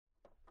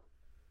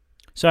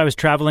So I was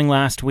traveling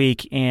last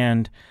week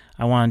and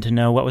I wanted to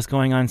know what was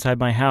going on inside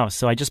my house.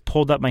 So I just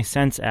pulled up my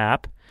Sense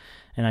app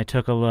and I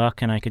took a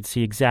look and I could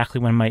see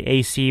exactly when my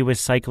AC was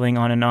cycling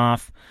on and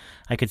off.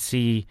 I could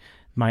see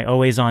my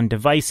always-on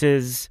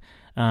devices,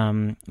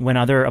 when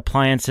other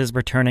appliances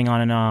were turning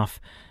on and off.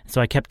 So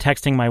I kept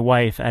texting my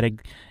wife at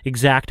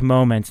exact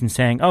moments and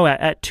saying, oh,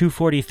 at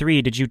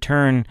 2:43, did you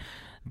turn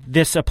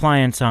this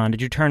appliance on?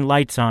 Did you turn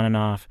lights on and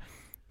off?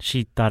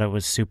 She thought it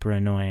was super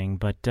annoying,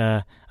 but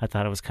I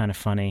thought it was kind of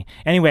funny.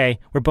 Anyway,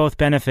 we're both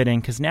benefiting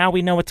because now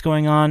we know what's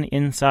going on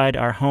inside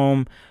our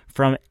home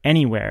from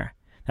anywhere.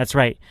 That's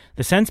right.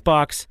 The Sense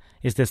Box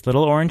is this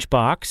little orange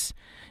box.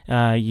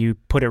 You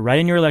put it right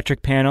in your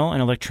electric panel.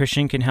 An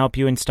electrician can help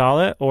you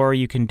install it, or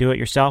you can do it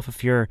yourself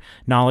if you're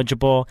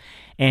knowledgeable.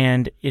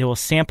 And it will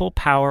sample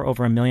power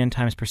over 1 million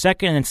times per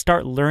second and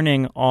start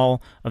learning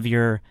all of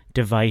your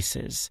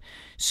devices.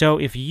 So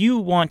if you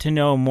want to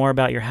know more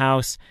about your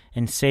house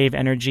and save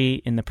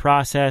energy in the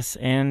process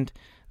and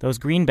those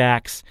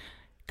greenbacks,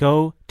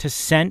 go to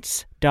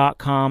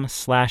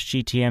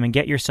sense.com/GTM and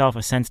get yourself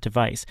a Sense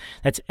device.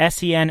 That's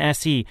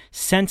SENSE,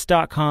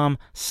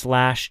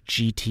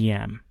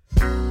 sense.com/GTM.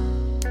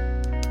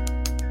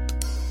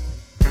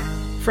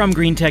 From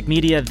Green Tech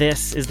Media,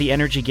 this is The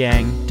Energy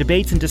Gang.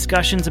 Debates and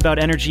discussions about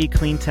energy,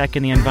 clean tech,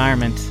 and the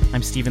environment.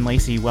 I'm Stephen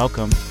Lacey.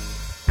 Welcome.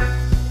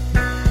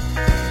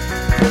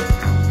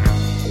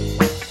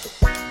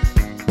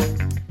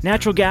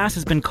 Natural gas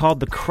has been called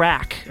the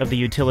crack of the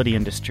utility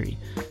industry.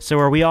 So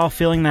are we all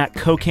feeling that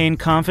cocaine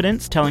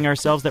confidence, telling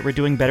ourselves that we're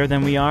doing better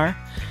than we are?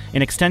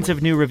 An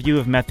extensive new review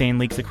of methane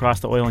leaks across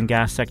the oil and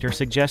gas sector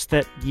suggests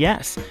that,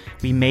 yes,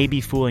 we may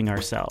be fooling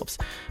ourselves.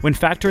 When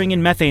factoring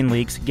in methane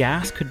leaks,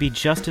 gas could be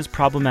just as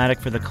problematic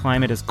for the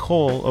climate as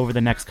coal over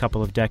the next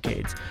couple of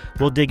decades.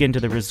 We'll dig into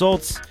the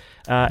results,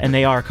 and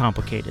they are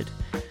complicated.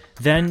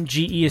 Then,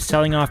 GE is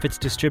selling off its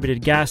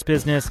distributed gas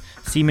business.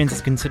 Siemens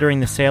is considering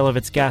the sale of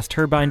its gas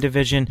turbine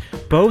division.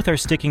 Both are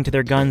sticking to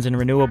their guns in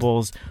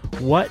renewables.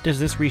 What does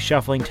this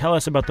reshuffling tell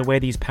us about the way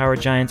these power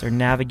giants are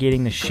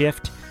navigating the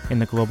shift in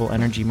the global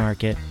energy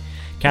market?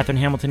 Catherine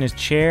Hamilton is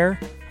chair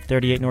of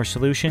 38 North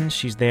Solutions.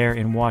 She's there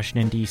in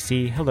Washington,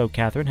 D.C. Hello,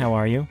 Catherine. How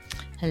are you?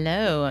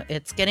 Hello.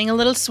 It's getting a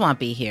little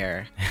swampy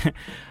here.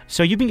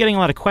 So you've been getting a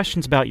lot of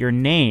questions about your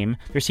name.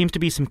 There seems to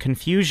be some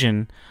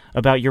confusion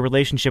about your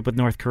relationship with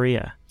North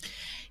Korea.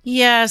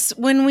 Yes,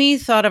 when we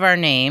thought of our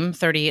name,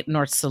 38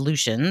 North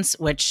Solutions,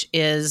 which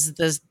is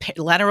the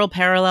lateral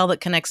parallel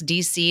that connects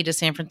D.C. to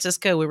San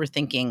Francisco, we were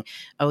thinking,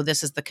 oh,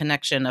 this is the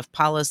connection of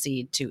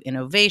policy to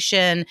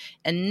innovation,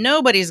 and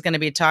nobody's going to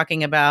be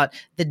talking about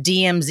the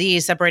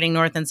DMZ separating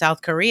North and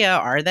South Korea,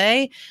 are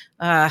they?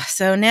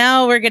 So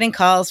now we're getting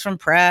calls from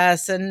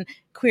press and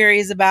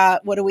queries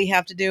about what do we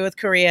have to do with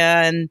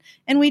Korea,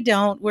 and we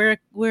don't.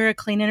 We're a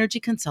clean energy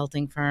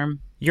consulting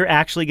firm. You're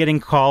actually getting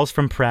calls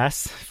from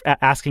press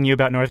asking you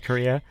about North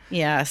Korea?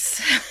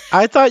 Yes.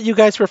 I thought you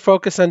guys were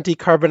focused on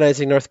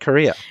decarbonizing North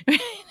Korea.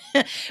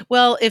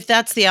 Well, if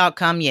that's the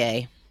outcome,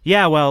 yay.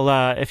 Yeah, well,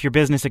 if your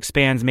business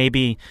expands,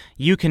 maybe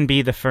you can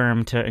be the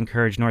firm to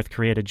encourage North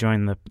Korea to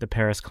join the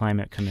Paris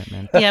climate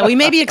commitment. Yeah, we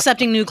may be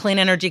accepting new clean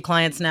energy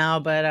clients now,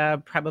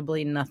 but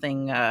probably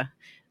nothing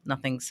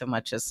so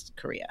much as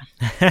Korea.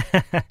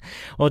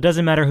 Well, it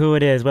doesn't matter who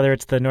it is, whether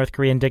it's the North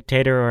Korean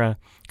dictator or a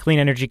clean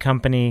energy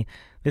company.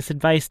 This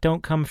advice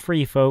don't come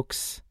free,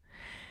 folks.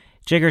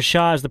 Jigar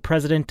Shah is the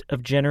president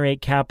of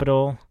Generate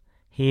Capital.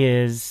 He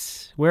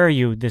is, where are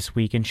you this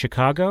week, in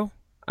Chicago?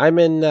 I'm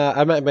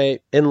at my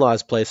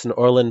in-laws' place in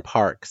Orland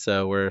Park,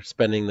 so we're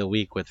spending the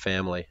week with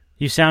family.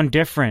 You sound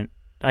different.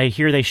 I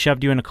hear they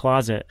shoved you in a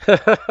closet.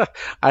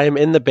 I am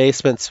in the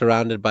basement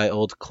surrounded by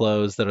old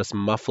clothes that is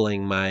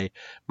muffling my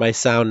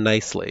sound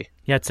nicely.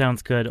 Yeah, it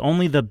sounds good.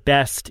 Only the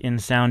best in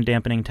sound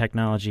dampening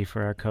technology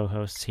for our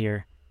co-hosts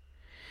here.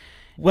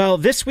 Well,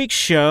 this week's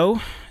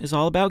show is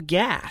all about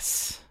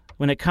gas.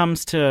 When it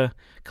comes to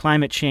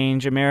climate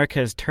change,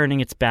 America is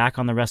turning its back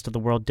on the rest of the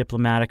world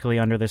diplomatically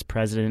under this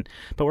president,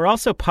 but we're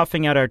also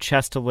puffing out our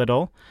chest a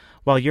little.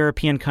 While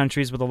European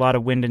countries with a lot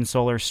of wind and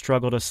solar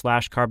struggle to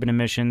slash carbon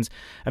emissions,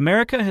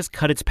 America has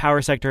cut its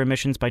power sector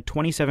emissions by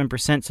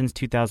 27% since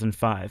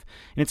 2005,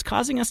 and it's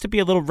causing us to be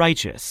a little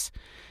righteous.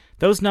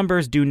 Those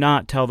numbers do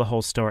not tell the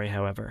whole story,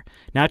 however.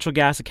 Natural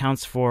gas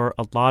accounts for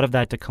a lot of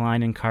that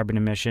decline in carbon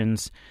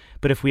emissions,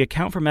 but if we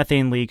account for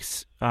methane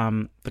leaks,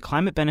 the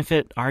climate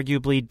benefit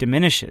arguably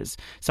diminishes.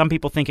 Some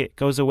people think it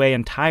goes away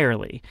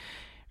entirely.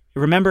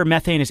 Remember,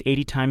 methane is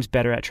 80 times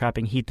better at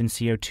trapping heat than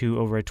CO2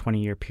 over a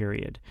 20-year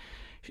period.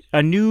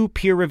 A new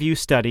peer-review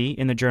study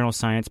in the journal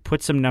Science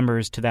put some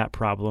numbers to that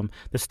problem.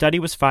 The study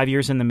was 5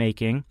 years in the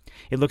making.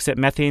 It looks at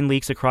methane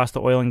leaks across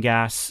the oil and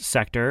gas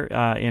sector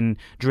in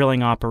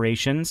drilling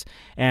operations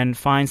and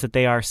finds that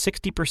they are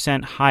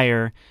 60%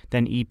 higher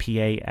than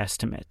EPA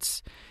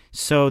estimates.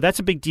 So that's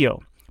a big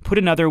deal. Put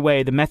another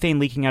way, the methane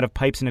leaking out of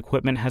pipes and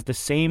equipment has the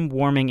same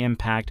warming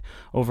impact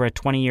over a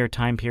 20-year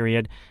time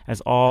period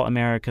as all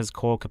America's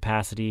coal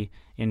capacity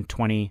in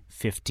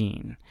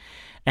 2015.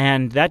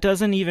 And that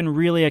doesn't even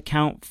really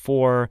account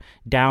for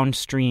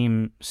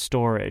downstream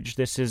storage.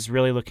 This is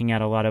really looking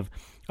at a lot of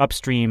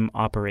upstream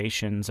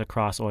operations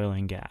across oil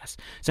and gas.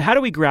 So how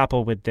do we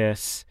grapple with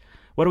this?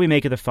 What do we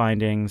make of the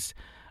findings?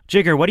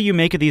 Jigar, what do you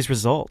make of these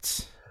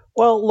results?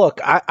 Well, look,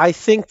 I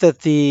think that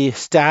the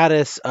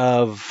status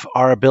of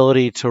our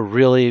ability to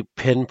really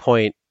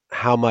pinpoint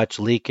how much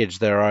leakage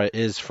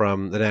is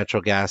from the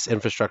natural gas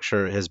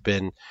infrastructure has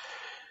been,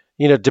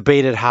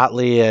 debated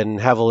hotly and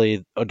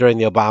heavily during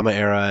the Obama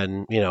era,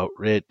 and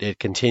it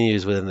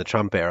continues within the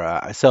Trump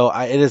era. So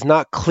it is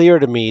not clear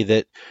to me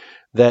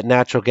that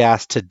natural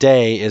gas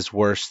today is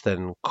worse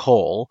than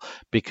coal,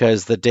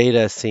 because the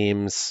data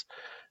seems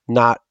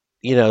not,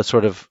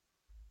 sort of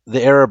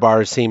the error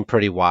bars seem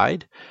pretty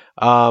wide.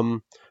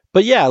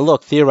 But yeah,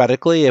 look,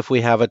 theoretically, if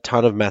we have a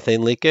ton of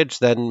methane leakage,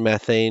 then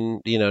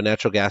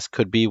natural gas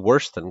could be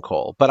worse than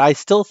coal. But I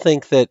still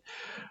think that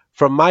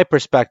from my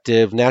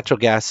perspective, natural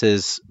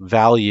gas's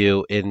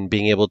value in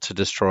being able to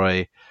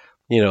destroy,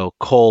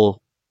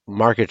 coal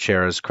market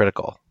share is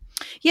critical.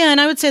 Yeah, and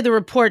I would say the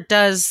report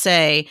does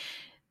say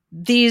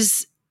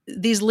these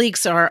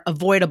leaks are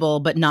avoidable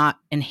but not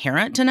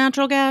inherent to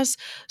natural gas.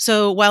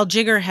 So while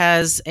Jigar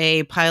has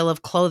a pile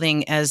of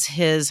clothing as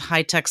his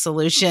high-tech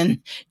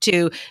solution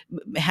to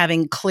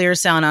having clear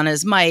sound on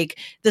his mic,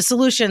 the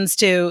solutions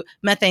to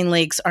methane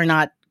leaks are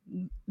not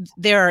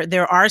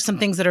there are some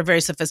things that are very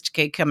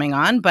sophisticated coming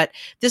on, but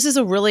this is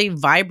a really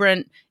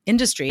vibrant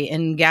industry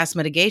in gas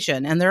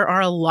mitigation. And there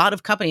are a lot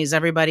of companies,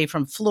 everybody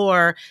from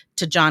Fluor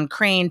to John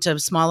Crane to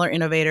smaller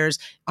innovators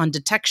on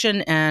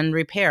detection and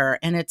repair.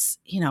 And it's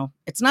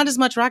not as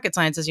much rocket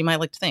science as you might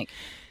like to think.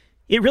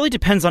 It really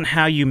depends on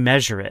how you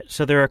measure it.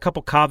 So there are a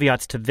couple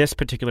caveats to this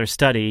particular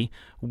study.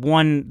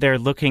 One, they're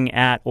looking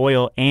at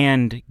oil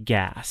and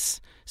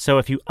gas. So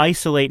if you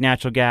isolate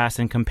natural gas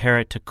and compare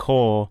it to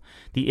coal,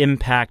 the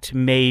impact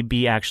may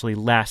be actually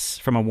less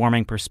from a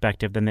warming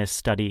perspective than this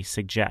study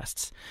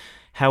suggests.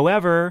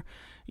 However,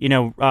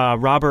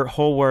 Robert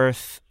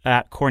Holworth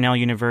at Cornell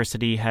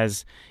University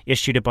has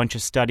issued a bunch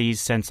of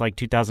studies since like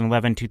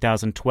 2011,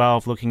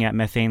 2012 looking at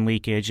methane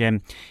leakage,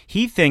 and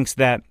he thinks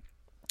that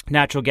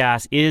natural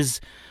gas is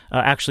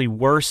actually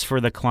worse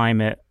for the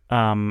climate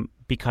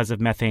because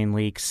of methane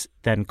leaks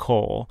than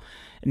coal.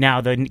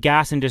 Now, the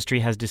gas industry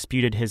has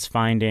disputed his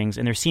findings,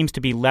 and there seems to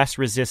be less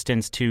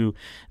resistance to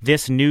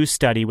this new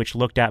study, which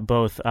looked at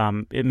both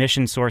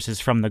emission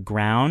sources from the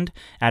ground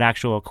at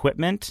actual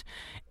equipment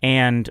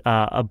and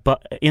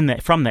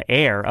from the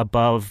air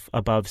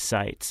above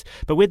sites.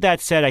 But with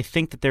that said, I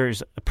think that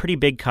there's a pretty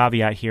big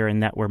caveat here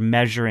in that we're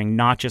measuring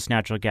not just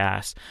natural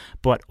gas,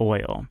 but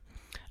oil.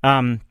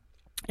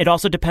 It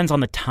also depends on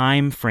the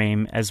time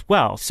frame as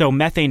well. So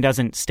methane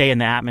doesn't stay in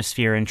the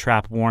atmosphere and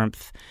trap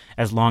warmth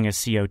as long as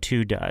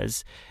CO2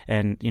 does.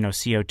 And,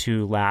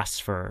 CO2 lasts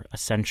for a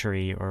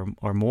century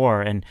or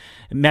more. And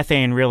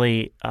methane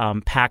really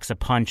packs a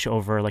punch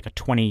over like a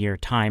 20-year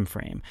time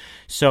frame.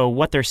 So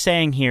what they're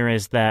saying here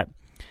is that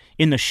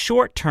in the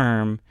short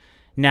term,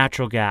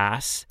 natural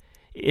gas,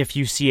 if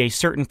you see a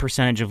certain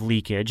percentage of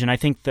leakage, and I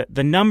think that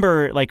the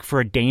number like for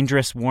a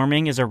dangerous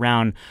warming is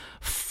around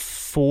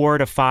 4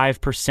 to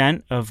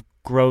 5% of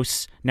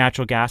gross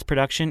natural gas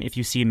production. If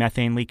you see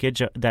methane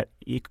leakage that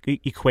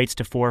equates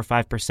to 4 or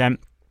 5%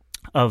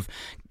 of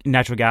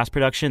natural gas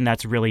production,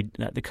 that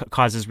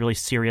causes really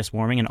serious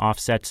warming and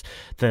offsets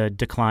the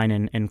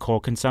decline in coal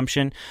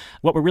consumption.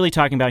 What we're really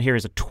talking about here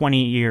is a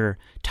 20-year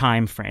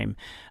time frame.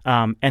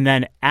 And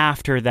then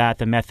after that,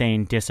 the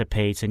methane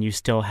dissipates and you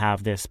still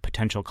have this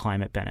potential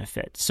climate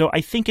benefit. So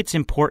I think it's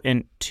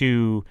important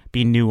to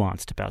be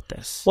nuanced about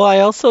this. Well, I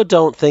also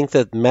don't think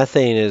that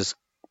methane is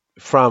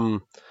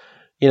from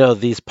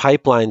these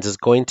pipelines is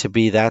going to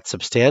be that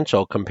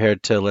substantial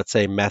compared to, let's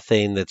say,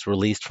 methane that's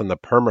released from the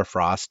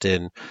permafrost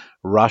in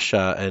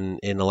Russia and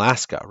in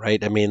Alaska,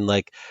 right? I mean,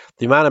 like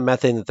the amount of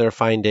methane that they're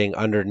finding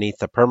underneath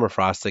the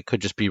permafrost that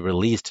could just be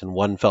released in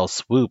one fell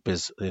swoop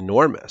is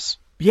enormous.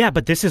 Yeah,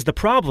 but this is the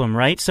problem,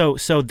 right? So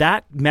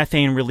that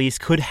methane release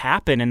could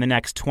happen in the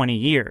next 20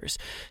 years.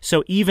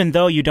 So even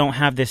though you don't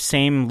have this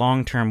same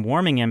long-term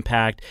warming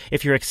impact,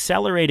 if you're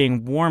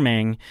accelerating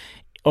warming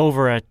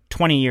over a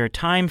 20-year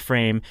time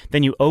frame,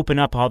 then you open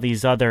up all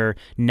these other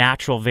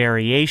natural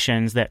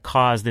variations that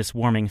cause this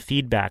warming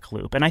feedback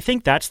loop. And I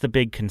think that's the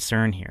big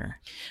concern here.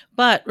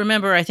 But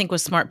remember, I think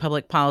with smart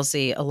public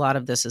policy, a lot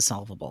of this is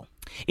solvable.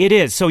 It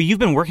is. So you've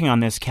been working on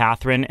this,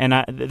 Catherine, and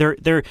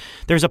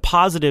there's a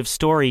positive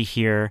story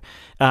here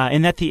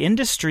in that the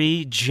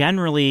industry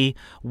generally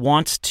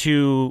wants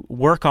to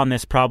work on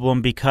this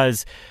problem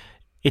because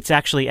it's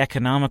actually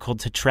economical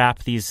to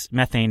trap these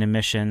methane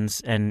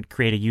emissions and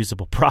create a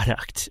usable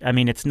product. I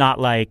mean, it's not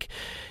like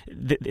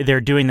they're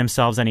doing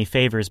themselves any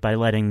favors by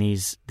letting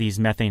these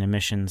methane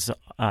emissions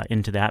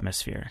into the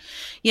atmosphere.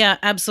 Yeah,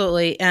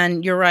 absolutely.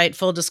 And you're right.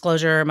 Full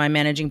disclosure, my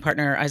managing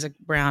partner, Isaac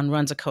Brown,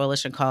 runs a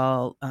coalition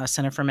called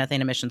Center for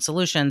Methane Emission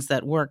Solutions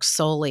that works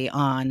solely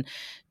on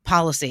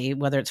policy,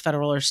 whether it's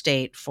federal or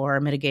state, for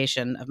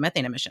mitigation of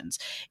methane emissions.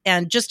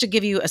 And just to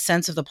give you a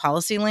sense of the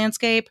policy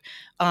landscape,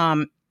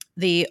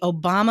 the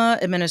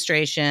Obama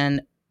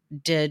administration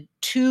did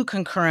two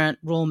concurrent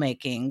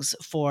rulemakings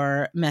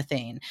for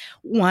methane.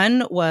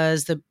 One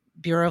was the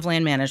Bureau of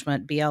Land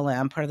Management,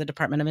 BLM, part of the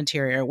Department of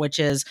Interior, which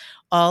is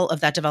all of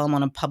that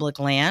development on public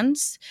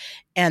lands.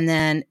 And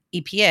then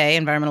EPA,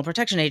 Environmental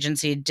Protection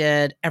Agency,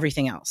 did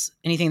everything else,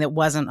 anything that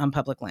wasn't on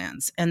public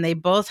lands. And they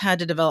both had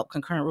to develop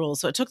concurrent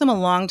rules. So it took them a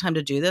long time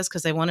to do this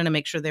because they wanted to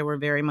make sure they were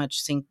very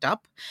much synced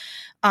up.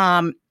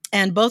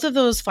 And both of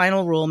those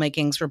final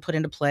rulemakings were put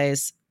into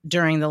place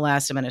during the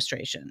last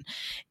administration.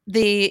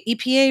 The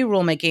EPA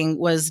rulemaking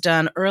was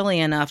done early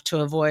enough to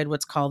avoid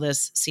what's called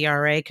this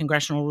CRA,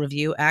 Congressional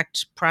Review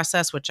Act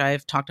process, which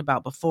I've talked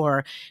about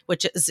before,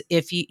 which is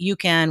if you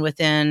can,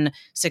 within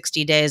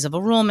 60 days of a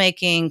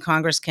rulemaking,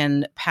 Congress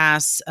can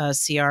pass a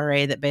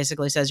CRA that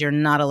basically says you're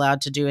not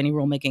allowed to do any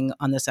rulemaking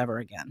on this ever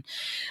again.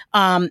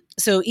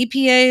 So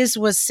EPA's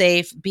was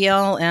safe.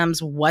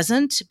 BLM's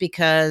wasn't,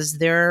 because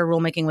their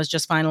rulemaking was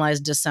just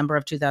finalized December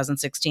of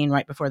 2016,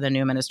 right before the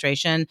new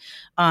administration.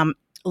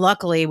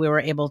 Luckily, we were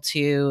able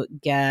to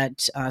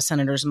get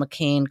Senators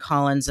McCain,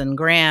 Collins, and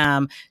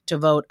Graham to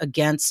vote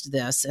against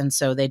this, and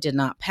so they did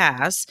not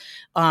pass.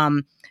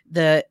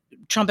 The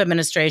Trump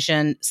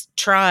administration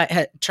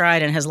tried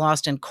and has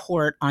lost in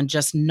court on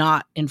just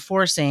not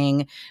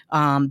enforcing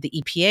the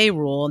EPA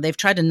rule. They've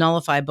tried to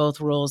nullify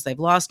both rules. They've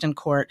lost in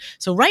court.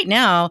 So right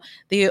now,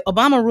 the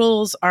Obama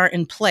rules are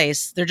in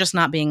place. They're just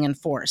not being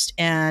enforced.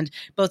 And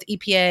both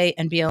EPA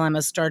and BLM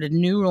have started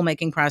new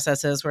rulemaking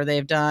processes where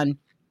they've done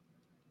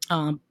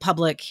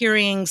public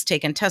hearings,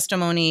 taken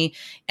testimony,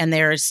 and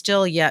they're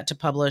still yet to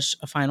publish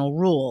a final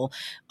rule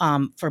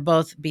for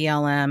both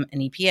BLM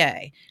and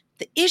EPA.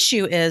 The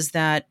issue is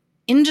that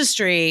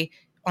industry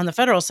on the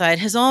federal side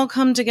has all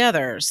come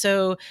together.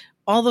 So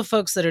all the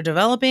folks that are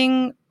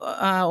developing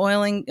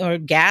oil or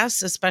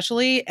gas,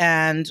 especially,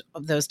 and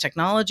those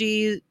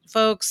technology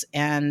folks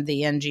and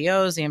the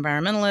NGOs, the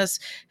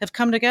environmentalists, have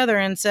come together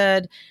and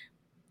said,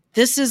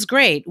 this is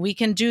great. We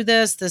can do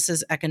this. This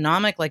is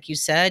economic. Like you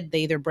said, they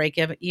either break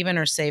even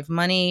or save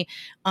money.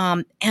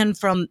 And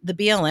from the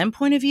BLM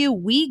point of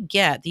view,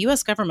 the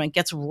U.S. government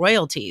gets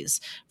royalties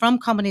from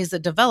companies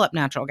that develop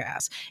natural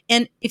gas.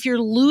 And if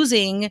you're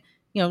losing,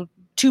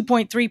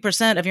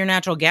 2.3% of your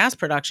natural gas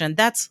production,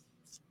 that's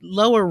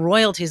lower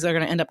royalties that are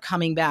going to end up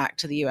coming back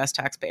to the U.S.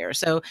 taxpayer.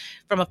 So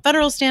from a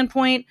federal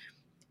standpoint,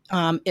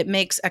 it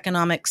makes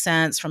economic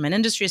sense. From an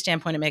industry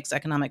standpoint, it makes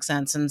economic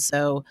sense. And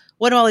so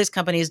what have all these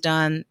companies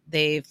done?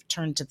 They've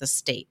turned to the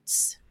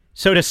states.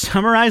 So to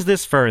summarize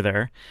this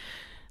further,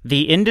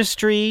 the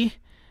industry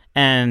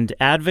and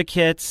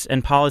advocates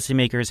and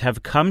policymakers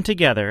have come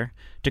together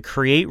to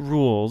create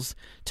rules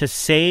to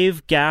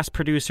save gas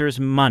producers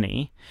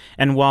money.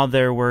 And while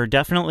there were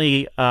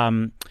definitely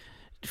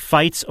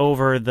fights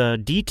over the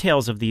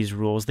details of these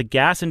rules, the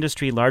gas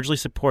industry largely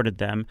supported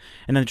them,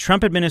 and then the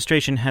Trump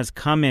administration has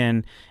come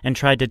in and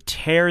tried to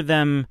tear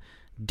them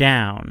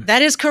down.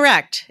 That is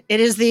correct. It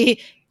is the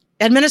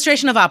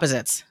administration of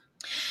opposites.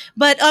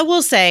 But I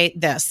will say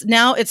this,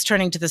 now it's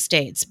turning to the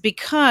states,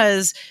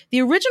 because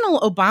the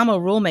original Obama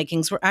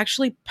rulemakings were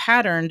actually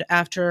patterned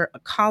after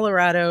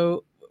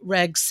Colorado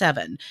Reg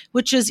 7,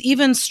 which is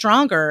even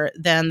stronger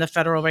than the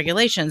federal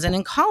regulations. And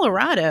in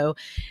Colorado,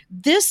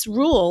 this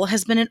rule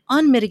has been an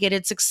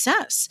unmitigated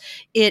success.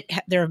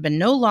 There have been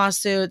no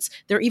lawsuits.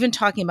 They're even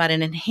talking about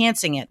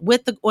enhancing it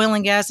with the oil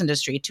and gas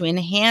industry to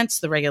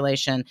enhance the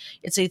regulation.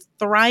 It's a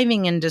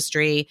thriving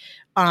industry.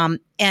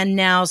 And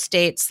now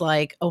states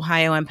like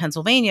Ohio and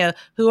Pennsylvania,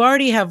 who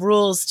already have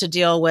rules to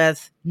deal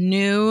with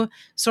new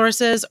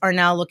sources, are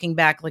now looking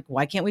back like,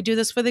 why can't we do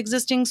this for the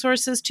existing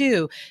sources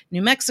too?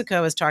 New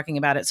Mexico is talking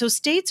about it. So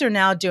states are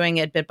now doing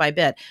it bit by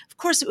bit. Of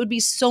course, it would be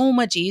so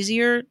much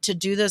easier to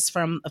do this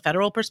from a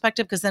federal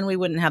perspective, because then we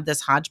wouldn't have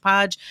this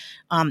hodgepodge.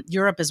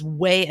 Europe is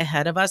way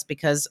ahead of us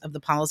because of the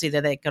policy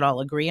that they could all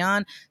agree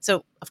on.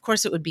 So of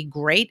course, it would be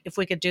great if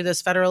we could do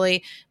this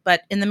federally.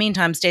 But in the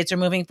meantime, states are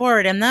moving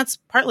forward. And that's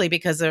partly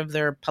because of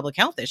their public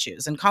health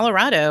issues. In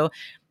Colorado,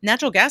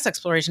 natural gas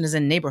exploration is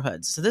in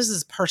neighborhoods. So this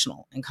is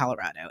personal in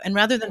Colorado. And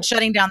rather than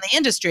shutting down the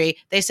industry,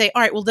 they say,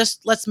 all right, well,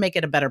 let's make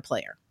it a better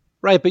player.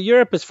 Right. But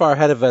Europe is far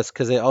ahead of us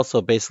because they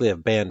also basically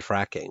have banned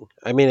fracking.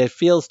 I mean, it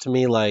feels to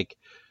me like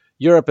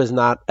Europe is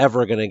not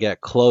ever going to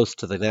get close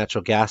to the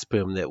natural gas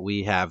boom that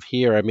we have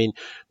here. I mean,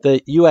 the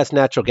U.S.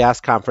 Natural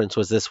Gas Conference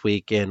was this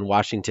week in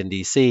Washington,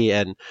 D.C.,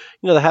 and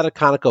the head of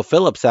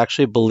ConocoPhillips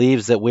actually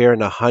believes that we're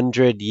in a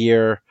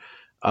 100-year,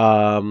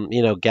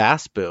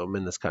 gas boom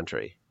in this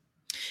country.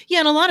 Yeah,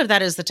 and a lot of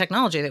that is the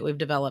technology that we've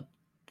developed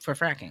for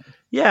fracking.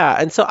 Yeah,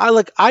 and so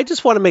I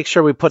just want to make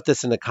sure we put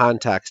this into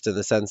context in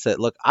the sense that,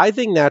 I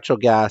think natural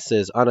gas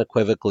is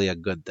unequivocally a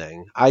good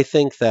thing. I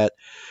think that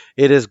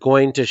it is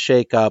going to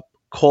shake up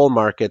coal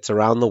markets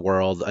around the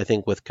world. I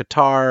think with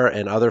Qatar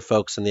and other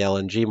folks in the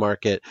LNG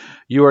market,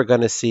 you are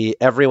going to see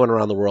everyone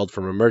around the world,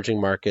 from emerging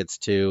markets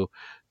to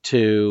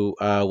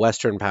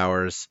Western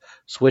powers,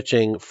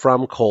 switching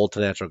from coal to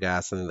natural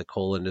gas. And the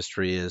coal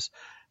industry is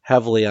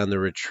heavily on the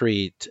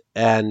retreat.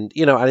 And,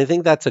 I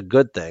think that's a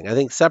good thing. I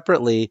think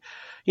separately,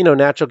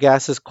 natural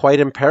gas is quite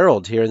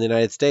imperiled here in the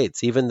United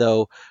States. Even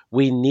though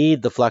we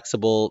need the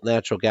flexible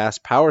natural gas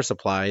power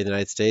supply in the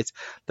United States,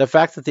 the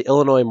fact that the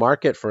Illinois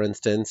market, for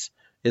instance,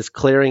 is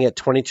clearing at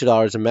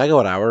 $22 a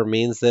megawatt hour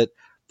means that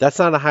that's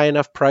not a high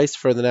enough price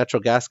for the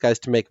natural gas guys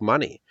to make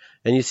money.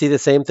 And you see the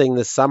same thing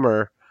this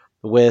summer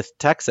with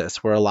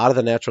Texas, where a lot of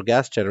the natural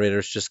gas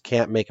generators just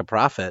can't make a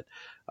profit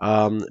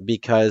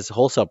because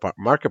wholesale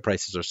market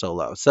prices are so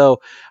low.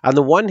 So on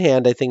the one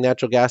hand, I think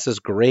natural gas is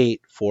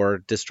great for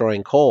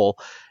destroying coal.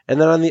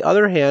 And then on the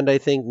other hand, I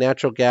think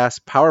natural gas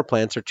power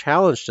plants are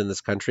challenged in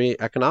this country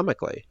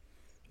economically.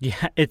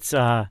 Yeah, it's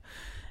a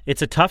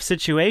tough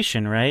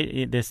situation,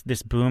 right?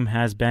 This boom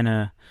has been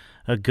a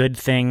good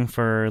thing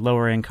for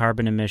lowering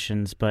carbon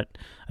emissions, but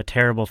a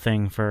terrible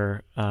thing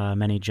for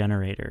many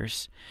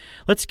generators.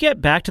 Let's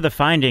get back to the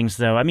findings,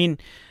 though. I mean,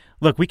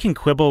 look, we can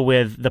quibble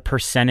with the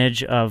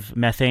percentage of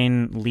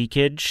methane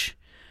leakage,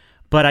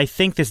 but I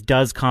think this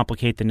does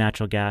complicate the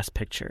natural gas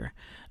picture.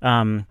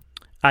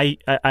 I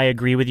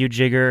agree with you,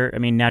 Jigar. I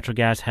mean, natural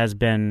gas has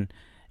been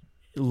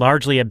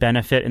largely a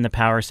benefit in the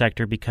power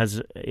sector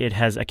because it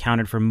has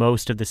accounted for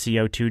most of the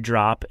CO2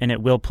 drop, and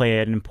it will play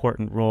an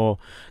important role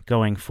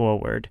going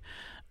forward.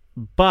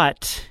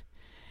 But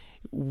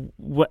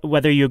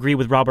whether you agree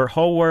with Robert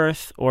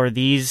Holworth or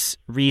these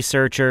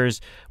researchers,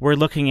 we're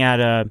looking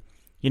at a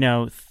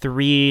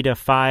 3 to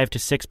 5 to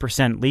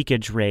 6%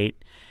 leakage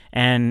rate,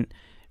 and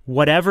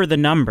whatever the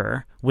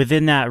number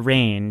within that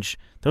range,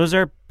 those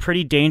are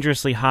pretty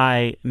dangerously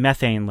high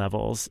methane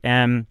levels.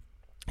 And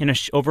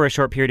over a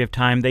short period of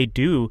time, they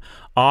do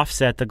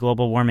offset the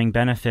global warming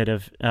benefit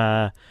of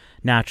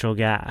natural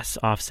gas,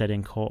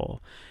 offsetting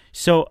coal.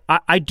 So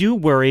I do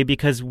worry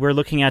because we're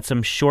looking at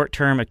some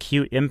short-term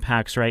acute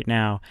impacts right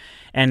now,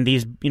 and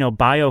these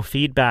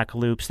biofeedback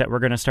loops that we're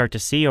going to start to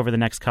see over the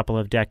next couple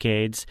of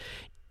decades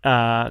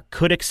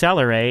could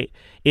accelerate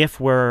if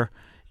we're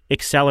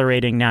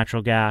accelerating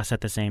natural gas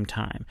at the same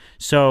time.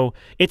 So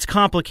it's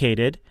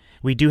complicated.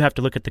 We do have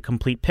to look at the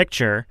complete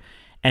picture.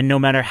 And no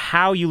matter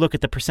how you look at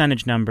the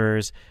percentage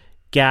numbers,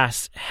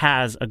 gas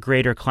has a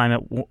greater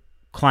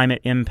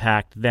climate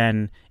impact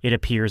than it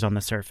appears on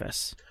the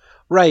surface.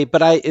 Right, but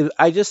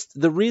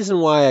the reason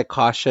why I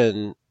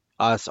caution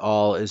us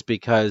all is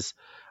because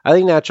I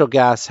think natural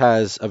gas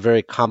has a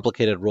very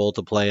complicated role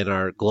to play in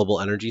our global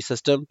energy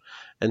system.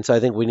 And so I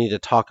think we need to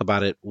talk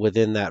about it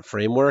within that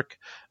framework.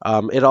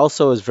 It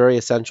also is very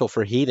essential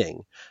for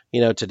heating.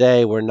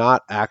 Today we're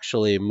not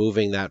actually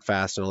moving that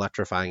fast and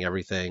electrifying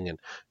everything and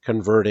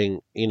converting,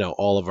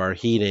 all of our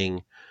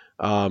heating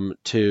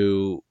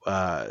to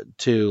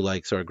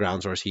like sort of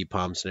ground source heat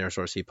pumps and air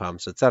source heat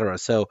pumps, et cetera.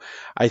 So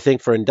I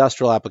think for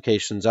industrial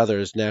applications,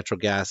 others, natural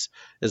gas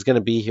is going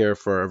to be here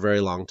for a very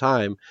long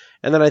time.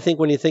 And then I think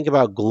when you think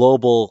about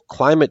global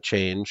climate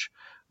change,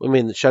 I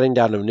mean, the shutting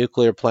down of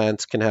nuclear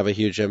plants can have a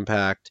huge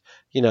impact.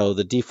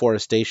 The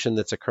deforestation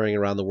that's occurring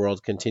around the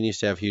world continues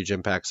to have huge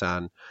impacts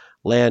on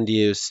land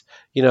use.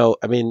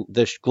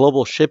 The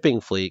global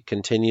shipping fleet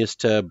continues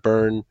to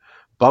burn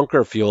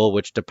bunker fuel,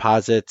 which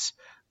deposits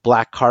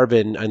black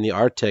carbon in the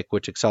Arctic,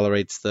 which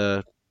accelerates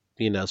the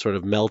sort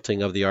of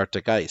melting of the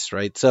Arctic ice,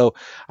 right? So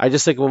I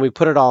just think when we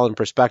put it all in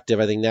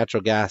perspective, I think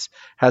natural gas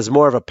has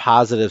more of a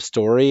positive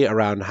story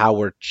around how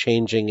we're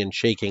changing and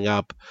shaking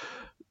up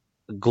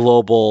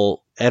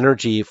global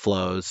energy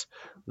flows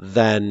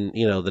than,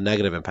 the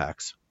negative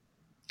impacts.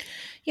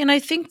 And I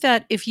think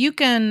that if you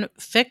can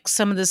fix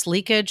some of this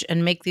leakage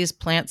and make these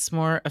plants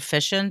more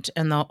efficient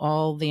and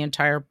the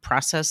entire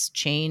process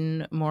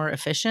chain more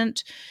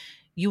efficient,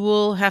 you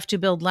will have to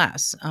build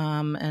less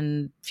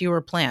and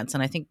fewer plants.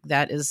 And I think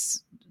that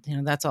is,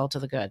 that's all to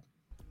the good.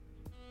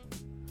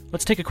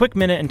 Let's take a quick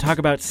minute and talk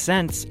about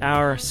Sense,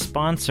 our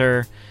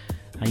sponsor.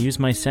 I use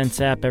my Sense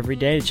app every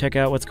day to check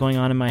out what's going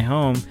on in my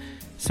home.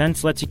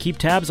 Sense lets you keep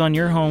tabs on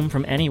your home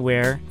from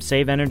anywhere,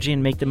 save energy,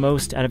 and make the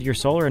most out of your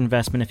solar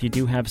investment if you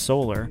do have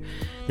solar.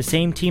 The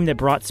same team that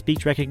brought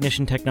speech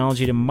recognition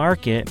technology to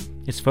market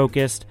is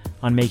focused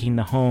on making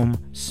the home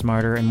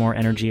smarter and more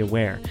energy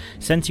aware.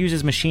 Sense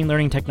uses machine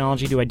learning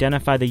technology to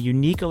identify the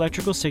unique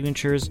electrical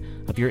signatures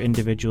of your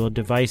individual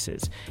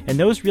devices. And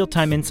those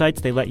real-time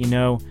insights, they let you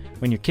know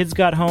when your kids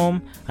got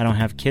home. I don't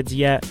have kids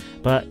yet,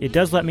 but it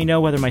does let me know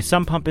whether my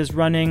sump pump is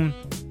running,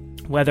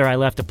 whether I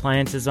left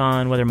appliances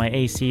on, whether my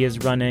AC is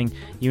running,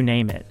 you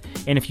name it.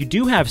 And if you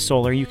do have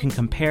solar, you can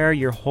compare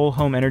your whole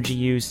home energy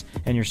use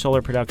and your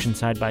solar production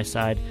side by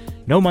side.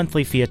 No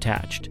monthly fee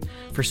attached.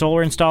 For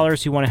solar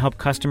installers who want to help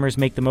customers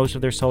make the most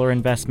of their solar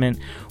investment,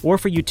 or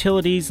for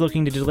utilities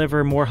looking to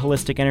deliver more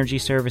holistic energy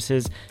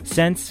services,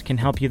 Sense can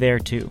help you there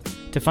too.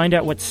 To find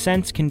out what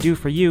Sense can do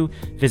for you,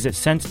 visit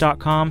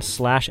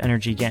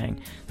sense.com/energygang.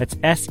 That's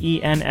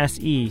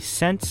SENSE,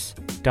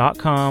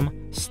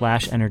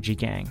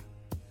 sense.com/energygang.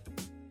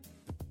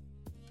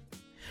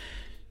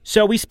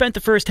 So we spent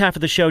the first half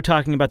of the show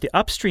talking about the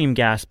upstream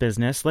gas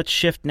business. Let's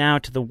shift now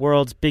to the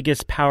world's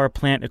biggest power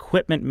plant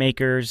equipment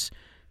makers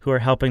who are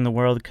helping the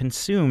world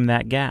consume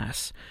that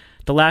gas.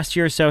 The last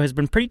year or so has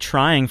been pretty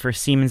trying for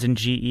Siemens and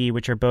GE,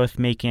 which are both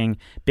making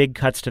big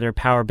cuts to their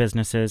power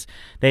businesses.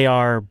 They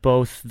are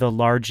both the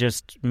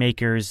largest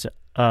makers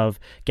of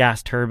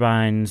gas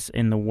turbines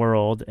in the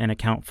world and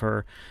account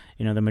for,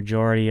 the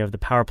majority of the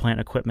power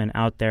plant equipment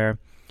out there.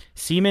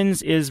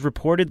 Siemens is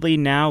reportedly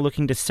now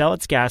looking to sell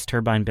its gas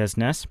turbine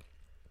business,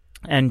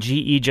 and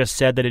GE just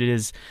said that it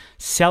is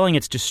selling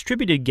its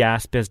distributed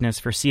gas business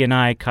for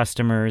C&I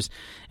customers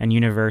and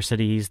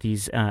universities,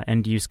 these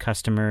end-use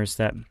customers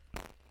that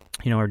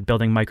are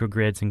building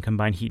microgrids and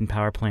combined heat and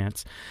power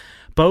plants.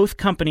 Both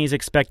companies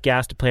expect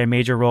gas to play a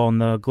major role in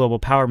the global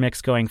power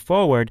mix going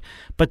forward,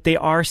 but they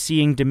are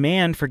seeing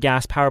demand for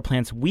gas power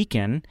plants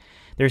weaken.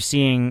 They're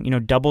seeing,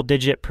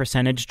 double-digit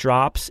percentage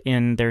drops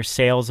in their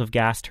sales of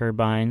gas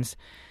turbines.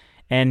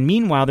 And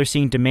meanwhile, they're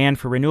seeing demand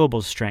for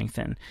renewables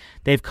strengthen.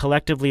 They've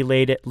collectively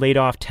laid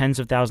off tens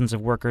of thousands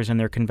of workers in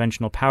their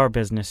conventional power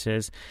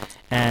businesses.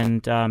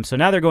 And so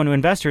now they're going to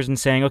investors and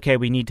saying, okay,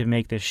 we need to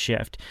make this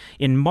shift.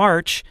 In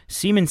March,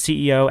 Siemens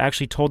CEO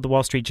actually told the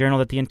Wall Street Journal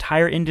that the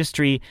entire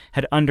industry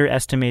had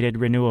underestimated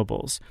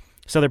renewables.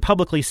 So they're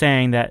publicly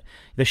saying that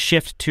the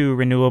shift to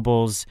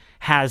renewables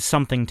has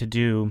something to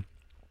do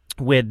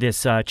with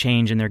this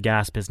change in their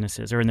gas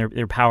businesses or in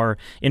their power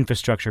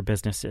infrastructure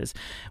businesses.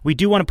 We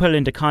do want to put it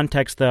into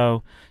context,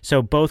 though.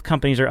 So both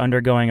companies are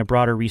undergoing a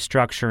broader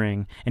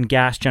restructuring, and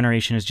gas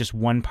generation is just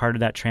one part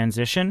of that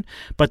transition.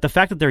 But the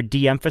fact that they're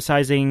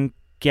de-emphasizing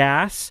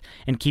gas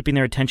and keeping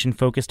their attention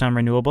focused on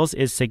renewables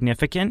is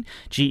significant.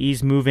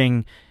 GE's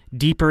moving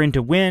deeper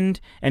into wind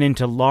and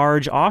into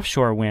large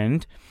offshore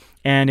wind.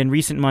 And in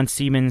recent months,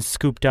 Siemens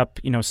scooped up,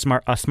 a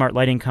smart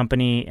lighting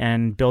company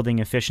and building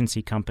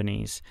efficiency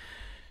companies.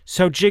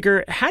 So,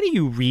 Jigar, how do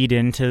you read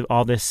into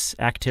all this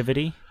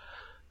activity?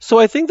 So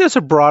I think there's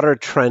a broader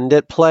trend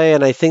at play,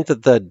 and I think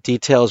that the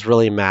details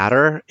really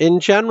matter.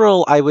 In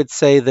general, I would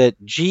say that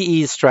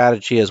GE's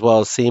strategy, as well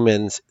as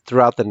Siemens,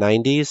 throughout the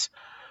 90s,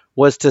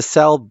 was to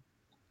sell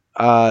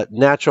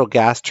natural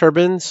gas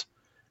turbines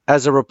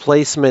as a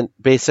replacement,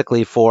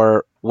 basically,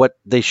 for what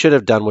they should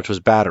have done, which was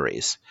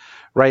batteries.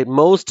 Right?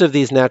 Most of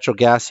these natural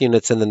gas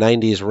units in the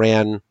 90s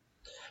ran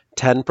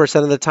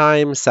 10% of the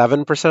time,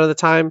 7% of the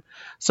time.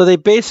 So they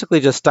basically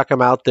just stuck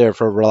them out there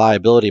for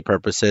reliability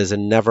purposes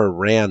and never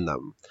ran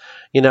them.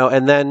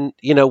 And then,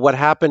 what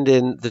happened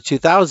in the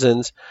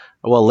 2000s,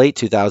 late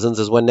 2000s,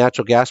 is when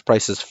natural gas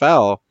prices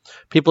fell,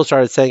 people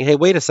started saying, hey,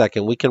 wait a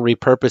second, we can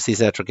repurpose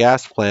these natural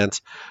gas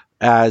plants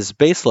as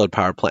baseload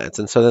power plants.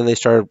 And so then they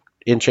started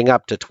inching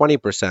up to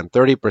 20%,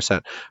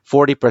 30%,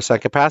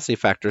 40% capacity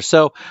factors.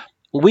 So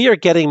we are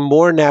getting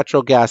more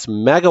natural gas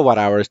megawatt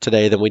hours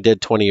today than we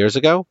did 20 years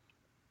ago.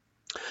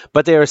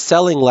 But they are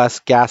selling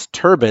less gas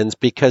turbines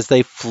because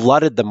they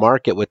flooded the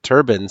market with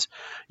turbines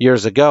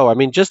years ago. I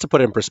mean, just to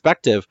put it in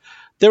perspective,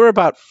 there were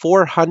about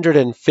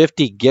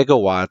 450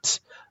 gigawatts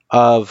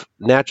of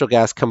natural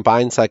gas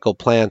combined cycle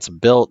plants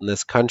built in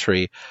this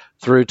country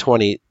through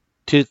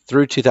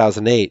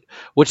 2008,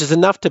 which is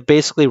enough to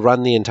basically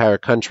run the entire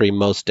country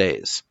most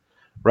days,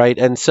 right?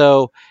 And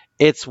so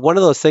it's one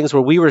of those things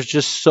where we were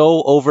just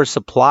so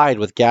oversupplied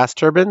with gas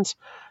turbines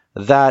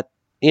that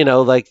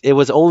it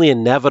was only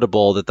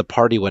inevitable that the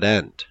party would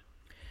end.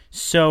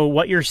 So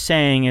what you're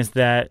saying is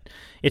that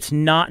it's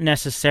not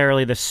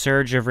necessarily the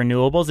surge of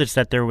renewables, it's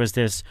that there was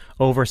this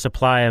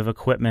oversupply of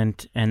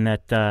equipment and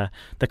that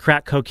the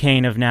crack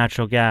cocaine of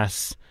natural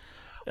gas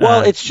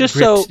it's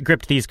just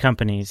gripped these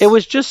companies. It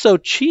was just so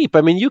cheap.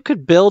 I mean, you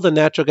could build a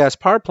natural gas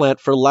power plant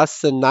for less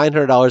than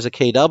 $900 a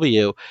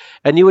kW,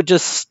 and you would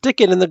just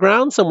stick it in the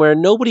ground somewhere,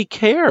 and nobody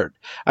cared.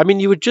 I mean,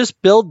 you would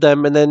just build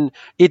them, and then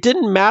it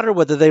didn't matter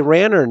whether they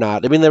ran or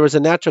not. I mean, there was a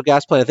natural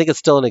gas plant, I think it's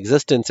still in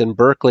existence in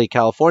Berkeley,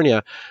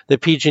 California,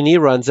 that PG&E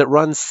runs, that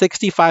runs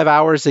 65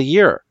 hours a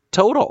year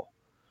total.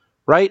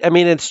 Right? I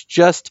mean, it's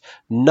just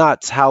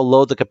nuts how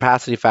low the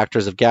capacity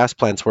factors of gas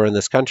plants were in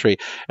this country.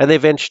 And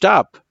they've inched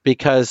up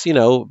because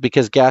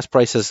gas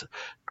prices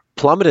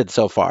plummeted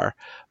so far.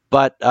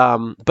 But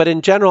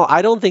in general,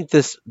 I don't think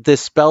this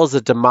spells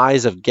the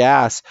demise of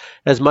gas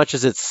as much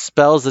as it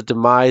spells the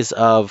demise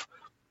of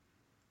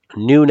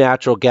new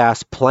natural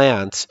gas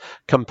plants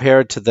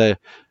compared to the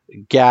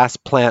gas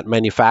plant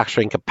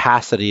manufacturing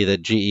capacity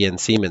that GE and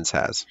Siemens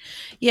has.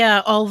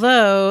 Yeah,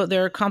 although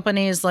there are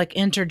companies like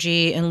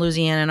Entergy in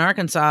Louisiana and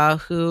Arkansas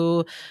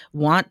who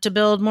want to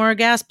build more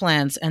gas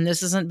plants, and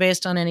this isn't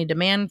based on any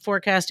demand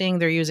forecasting.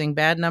 They're using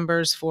bad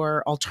numbers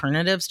for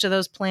alternatives to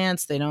those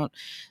plants. They don't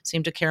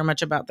seem to care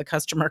much about the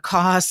customer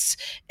costs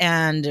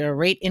and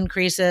rate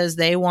increases.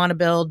 They want to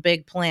build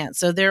big plants.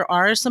 So there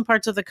are some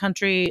parts of the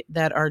country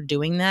that are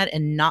doing that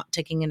and not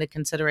taking into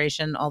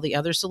consideration all the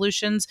other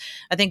solutions.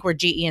 I think where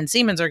GE and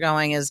Siemens are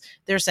going is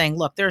they're saying,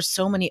 look, there's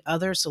so many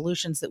other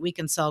solutions that we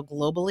can sell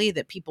globally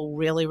that people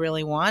really,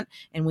 really want.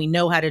 And we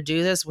know how to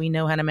do this. We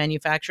know how to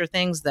manufacture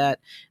things that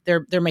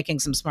they're making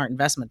some smart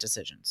investment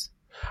decisions.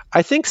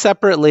 I think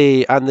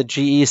separately on the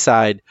GE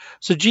side,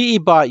 so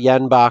GE bought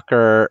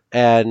Jenbacher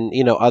and,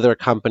 other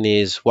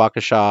companies,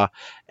 Waukesha,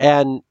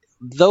 and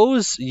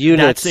those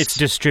units, it's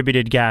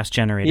distributed gas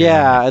generator.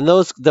 Yeah, right? and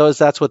those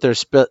that's what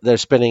they're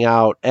spinning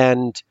out,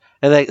 and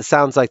it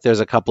sounds like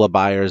there's a couple of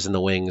buyers in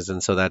the wings,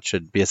 and so that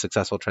should be a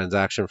successful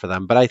transaction for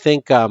them. But I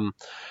think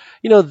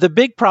the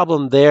big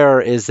problem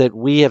there is that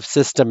we have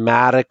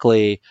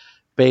systematically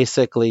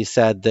basically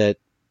said that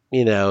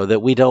that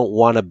we don't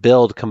want to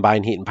build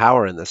combined heat and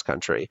power in this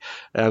country.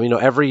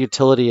 Every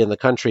utility in the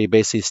country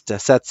basically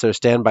sets their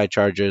standby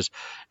charges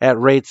at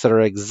rates that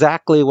are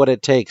exactly what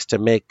it takes to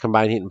make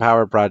combined heat and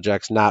power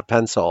projects not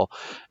pencil.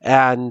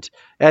 And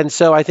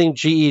so I think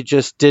GE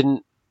just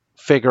didn't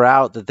figure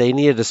out that they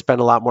needed to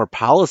spend a lot more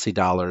policy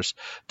dollars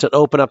to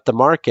open up the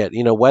market,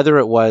 whether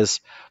it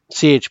was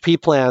CHP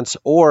plants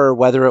or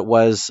whether it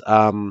was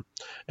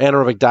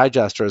anaerobic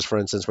digesters, for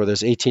instance, where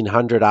there's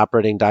 1,800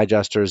 operating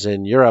digesters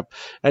in Europe,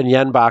 and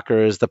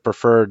Jenbacher is the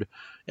preferred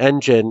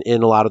engine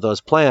in a lot of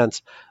those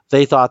plants.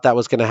 They thought that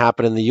was going to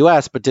happen in the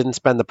U.S., but didn't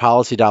spend the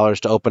policy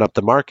dollars to open up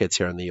the markets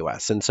here in the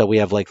U.S. And so we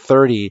have like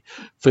 30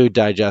 food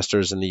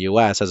digesters in the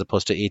U.S. as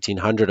opposed to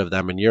 1,800 of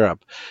them in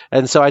Europe.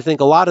 And so I think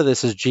a lot of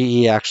this is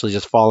GE actually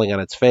just falling on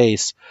its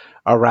face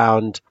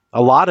around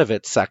a lot of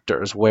its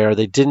sectors where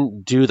they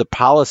didn't do the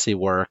policy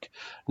work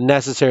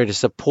necessary to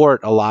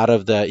support a lot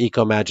of the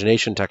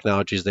eco-imagination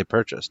technologies they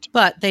purchased.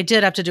 But they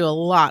did have to do a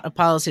lot of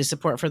policy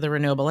support for the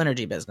renewable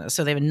energy business.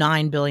 So they have a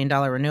 $9 billion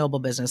renewable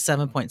business,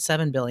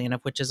 $7.7 billion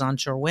of which is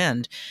onshore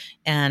wind.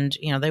 And,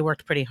 they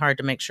worked pretty hard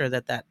to make sure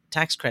that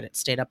tax credit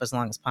stayed up as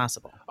long as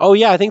possible. Oh,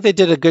 yeah, I think they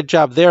did a good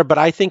job there. But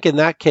I think in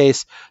that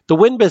case, the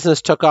wind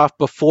business took off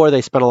before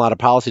they spent a lot of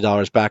policy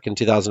dollars back in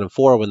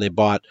 2004 when they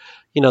bought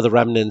the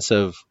remnants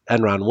of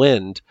Enron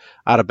Wind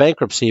out of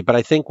bankruptcy. But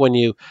I think when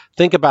you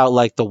think about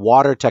like the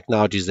water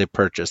technologies they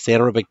purchased, the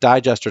anaerobic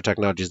digester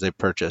technologies they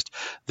purchased,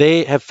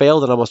 they have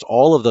failed in almost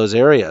all of those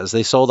areas.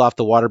 They sold off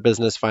the water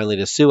business finally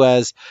to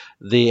Suez.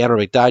 The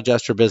anaerobic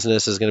digester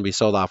business is going to be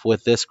sold off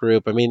with this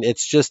group. I mean,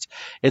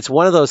 it's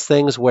one of those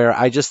things where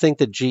I just think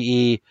that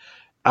GE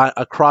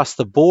across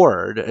the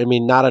board, I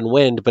mean, not in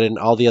wind, but in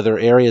all the other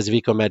areas of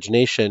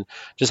eco-imagination,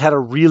 just had a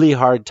really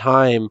hard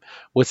time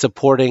with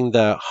supporting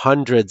the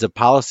hundreds of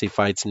policy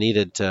fights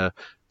needed to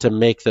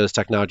make those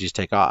technologies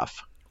take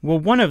off. Well,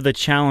 one of the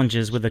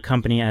challenges with a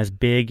company as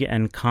big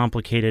and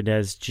complicated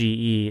as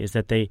GE is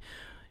that they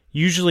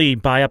usually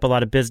buy up a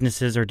lot of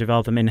businesses or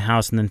develop them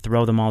in-house and then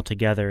throw them all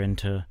together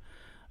into,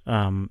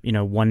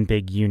 one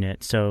big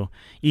unit. So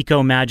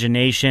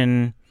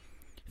eco-imagination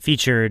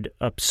featured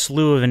a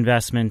slew of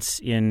investments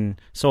in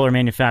solar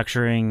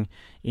manufacturing,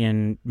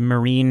 in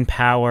marine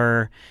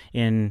power,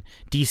 in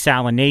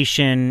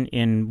desalination,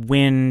 in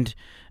wind,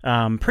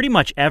 pretty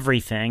much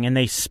everything. And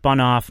they spun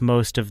off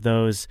most of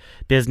those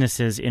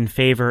businesses in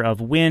favor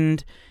of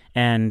wind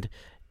and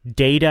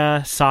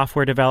data,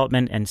 software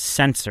development, and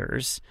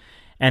sensors.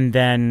 And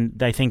then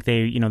I think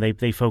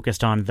they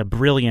focused on the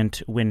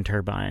brilliant wind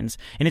turbines.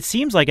 And it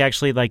seems like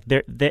actually like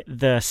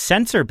the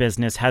sensor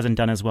business hasn't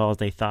done as well as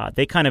they thought.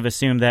 They kind of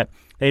assumed that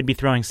they'd be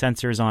throwing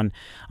sensors on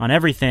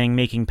everything,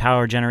 making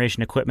power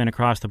generation equipment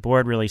across the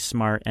board really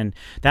smart. And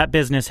that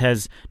business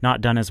has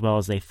not done as well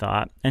as they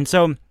thought. And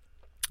so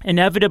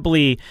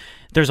inevitably,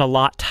 there's a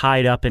lot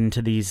tied up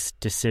into these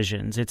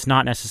decisions. It's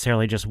not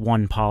necessarily just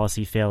one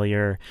policy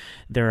failure.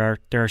 There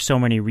are so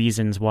many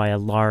reasons why a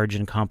large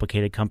and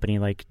complicated company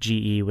like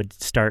GE would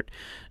start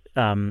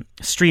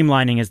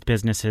streamlining its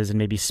businesses and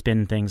maybe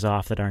spin things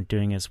off that aren't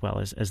doing as well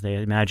as they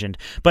imagined.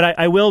 But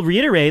I will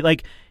reiterate,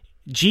 like,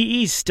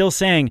 GE's still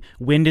saying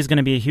wind is going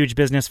to be a huge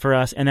business for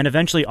us, and then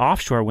eventually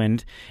offshore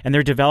wind, and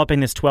they're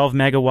developing this 12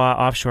 megawatt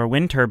offshore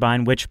wind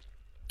turbine, which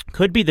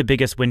could be the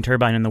biggest wind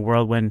turbine in the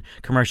world when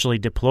commercially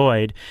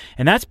deployed.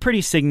 And that's pretty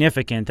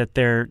significant that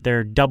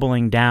they're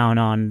doubling down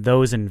on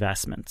those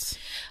investments.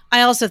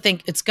 I also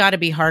think it's got to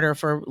be harder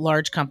for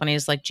large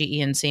companies like GE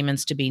and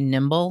Siemens to be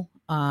nimble.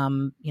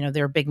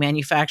 They're big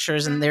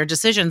manufacturers and their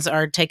decisions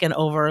are taken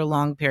over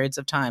long periods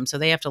of time. So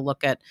they have to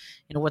look at,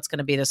 what's going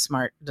to be the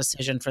smart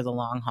decision for the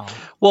long haul.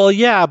 Well,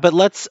 yeah,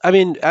 but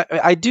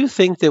I do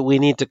think that we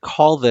need to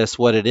call this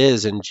what it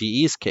is in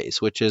GE's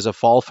case, which is a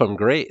fall from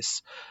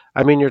grace.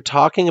 I mean, you're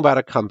talking about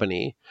a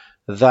company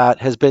that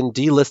has been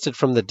delisted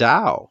from the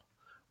Dow,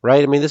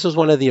 right? I mean, this was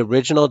one of the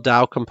original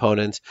Dow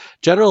components.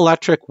 General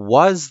Electric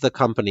is the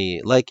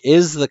company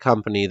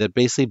that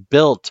basically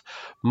built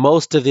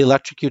most of the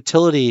electric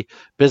utility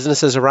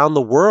businesses around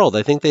the world.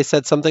 I think they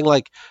said something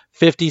like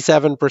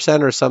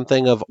 57% or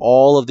something of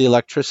all of the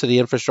electricity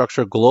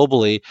infrastructure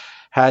globally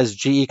has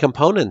GE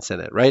components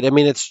in it, right? I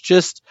mean,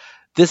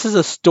 this is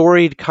a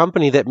storied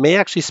company that may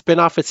actually spin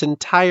off its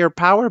entire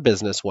power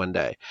business one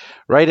day,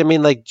 right? I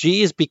mean, like,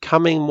 GE is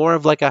becoming more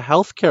of like a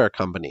healthcare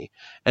company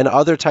and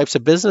other types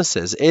of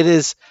businesses. It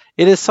is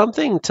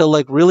something to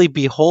like really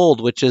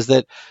behold, which is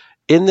that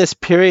in this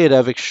period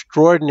of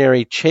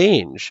extraordinary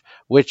change,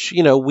 which,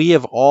 we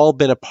have all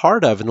been a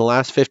part of in the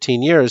last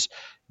 15 years,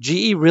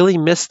 GE really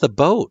missed the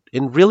boat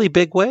in really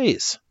big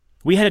ways.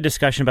 We had a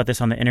discussion about this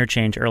on the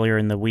Interchange earlier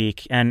in the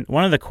week, and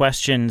one of the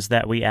questions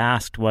that we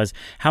asked was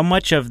how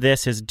much of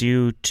this is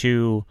due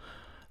to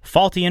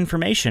faulty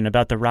information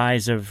about the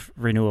rise of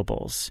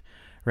renewables,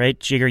 right?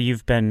 Jigger,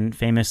 you've been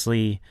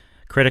famously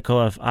critical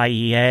of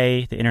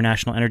IEA, the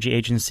International Energy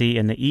Agency,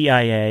 and the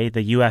EIA,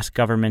 the U.S.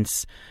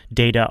 government's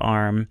data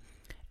arm,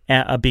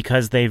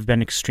 because they've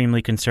been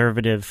extremely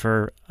conservative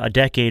for a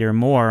decade or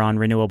more on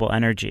renewable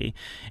energy.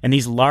 And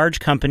these large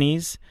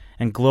companies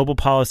and global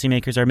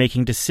policymakers are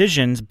making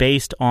decisions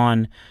based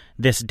on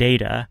this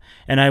data.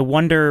 And I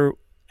wonder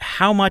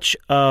how much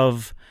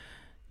of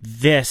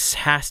this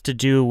has to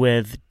do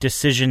with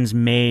decisions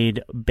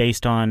made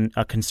based on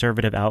a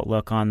conservative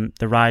outlook on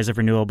the rise of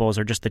renewables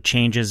or just the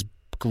changes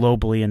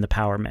globally in the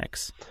power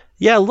mix.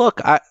 Yeah,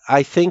 look,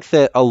 I think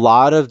that a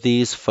lot of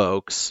these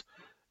folks,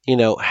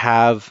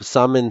 have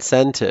some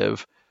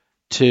incentive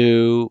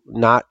to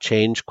not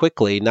change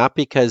quickly, not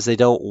because they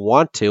don't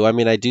want to. I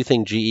mean, I do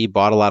think GE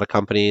bought a lot of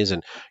companies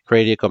and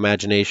created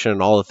Eco-Imagination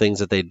and all the things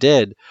that they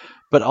did.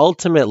 But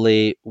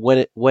ultimately,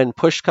 when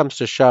push comes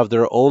to shove,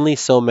 there are only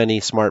so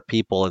many smart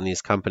people in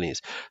these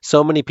companies,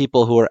 so many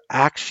people who are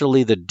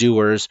actually the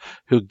doers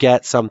who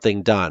get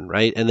something done,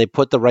 right? And they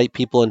put the right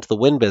people into the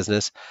wind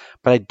business,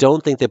 but I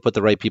don't think they put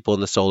the right people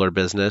in the solar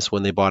business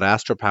when they bought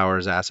Astra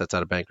Power's assets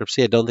out of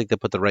bankruptcy. I don't think they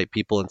put the right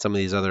people in some of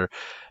these other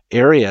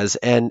areas,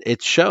 and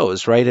it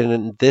shows, right?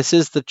 And this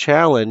is the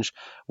challenge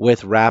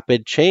with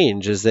rapid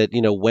change, is that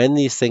when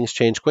these things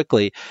change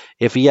quickly,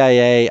 if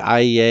EIA,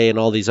 IEA, and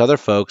all these other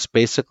folks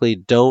basically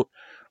don't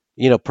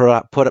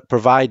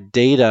provide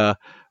data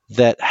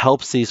that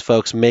helps these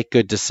folks make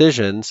good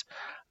decisions,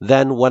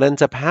 then what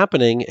ends up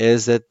happening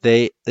is that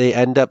they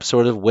end up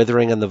sort of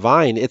withering on the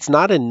vine. It's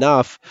not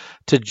enough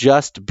to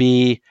just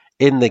be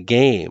in the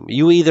game.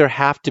 You either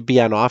have to be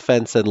on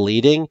offense and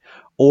leading,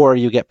 or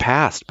you get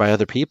passed by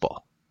other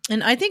people.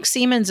 And I think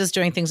Siemens is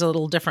doing things a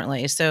little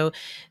differently. So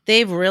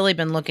they've really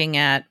been looking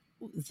at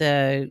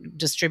the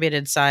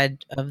distributed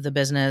side of the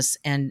business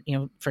and,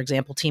 for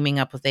example, teaming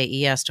up with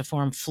AES to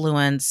form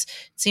Fluence.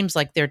 It seems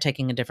like they're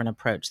taking a different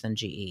approach than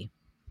GE.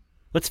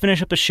 Let's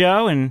finish up the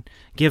show and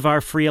give our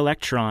free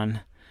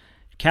electron.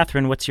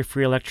 Catherine, what's your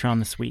free electron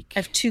this week? I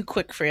have 2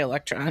 quick free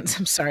electrons.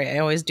 I'm sorry. I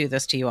always do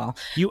this to you all.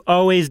 You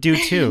always do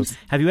too.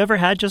 Have you ever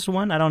had just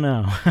one? I don't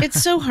know.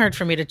 It's so hard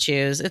for me to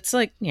choose. It's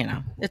like,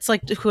 it's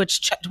like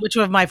which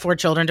of my 4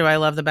 children do I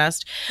love the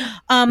best?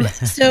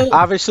 So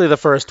obviously the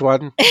first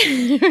one.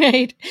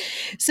 Right.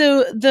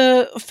 So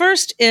the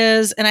first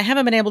is, and I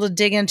haven't been able to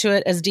dig into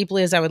it as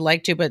deeply as I would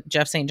like to, but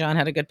Jeff St. John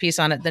had a good piece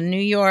on it. The New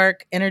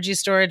York Energy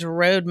Storage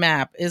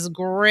Roadmap is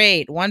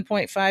great.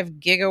 1.5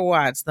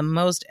 gigawatts, the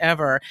most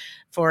ever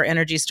for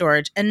energy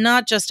storage, and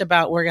not just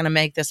about we're going to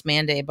make this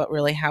mandate, but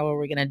really how are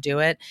we going to do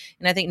it?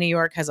 And I think New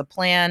York has a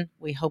plan.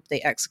 We hope they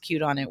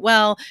execute on it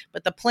well,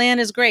 but the plan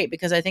is great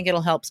because I think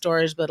it'll help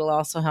storage, but it'll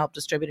also help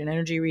distributed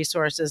energy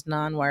resources,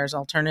 non-wires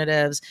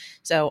alternatives.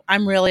 So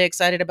I'm really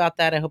excited about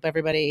that. I hope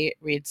everybody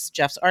reads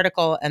Jeff's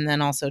article and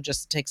then also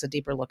just takes a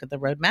deeper look at the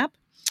roadmap.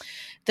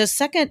 The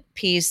second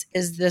piece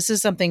is, this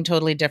is something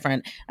totally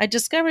different. I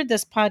discovered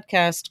this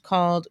podcast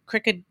called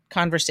Cricket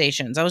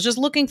Conversations. I was just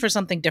looking for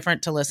something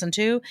different to listen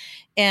to.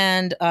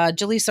 And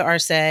Jaleesa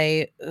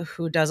Arce,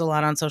 who does a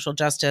lot on social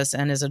justice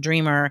and is a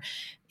dreamer,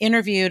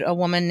 interviewed a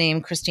woman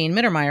named Christine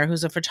Mittermeier,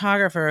 who's a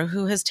photographer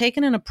who has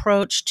taken an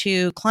approach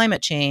to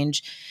climate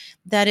change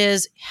that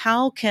is,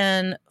 how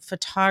can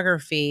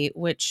photography,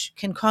 which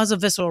can cause a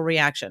visceral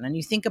reaction, and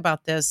you think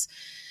about this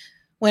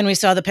when we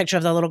saw the picture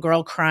of the little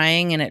girl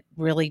crying, and it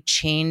really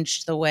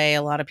changed the way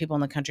a lot of people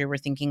in the country were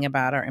thinking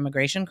about our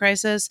immigration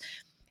crisis.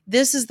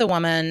 This is the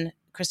woman,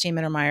 Christine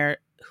Mittermeier,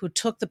 who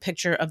took the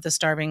picture of the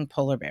starving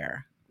polar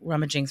bear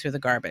rummaging through the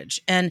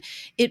garbage. And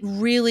it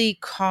really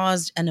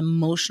caused an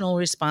emotional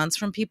response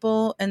from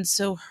people. And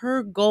so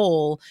her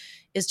goal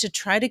is to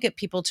try to get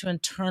people to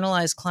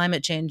internalize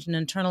climate change and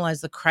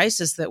internalize the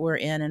crisis that we're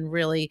in and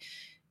really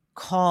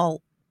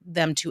call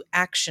them to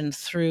action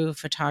through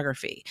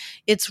photography.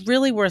 It's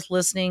really worth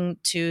listening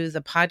to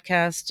the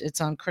podcast. It's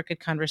on Cricket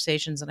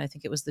Conversations, and I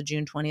think it was the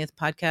June 20th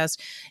podcast.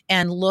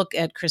 And look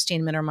at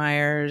Christine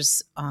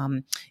Mittermeier's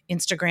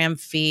Instagram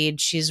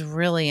feed. She's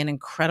really an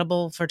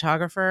incredible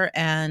photographer,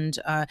 and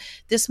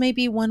this may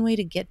be one way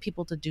to get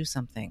people to do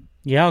something.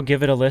 Yeah, I'll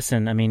give it a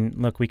listen. I mean,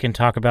 look, we can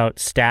talk about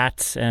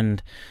stats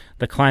and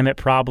the climate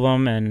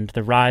problem and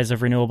the rise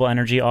of renewable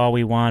energy all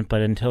we want,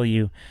 but until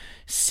you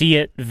see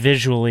it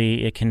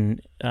visually, it can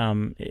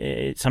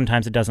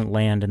sometimes it doesn't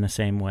land in the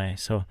same way.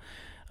 So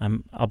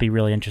I'll be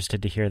really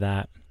interested to hear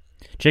that.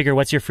 Jigger,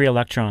 what's your free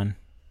electron?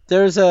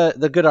 There's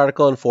the good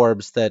article in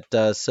Forbes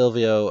that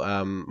Silvio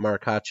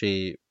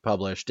Maracci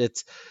published.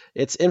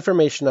 It's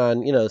information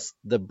on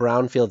the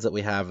brownfields that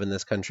we have in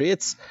this country.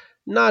 It's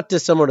not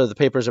dissimilar to the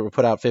papers that were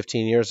put out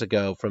 15 years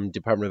ago from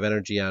Department of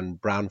Energy on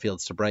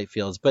brownfields to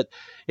brightfields, but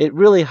it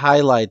really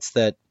highlights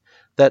that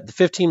the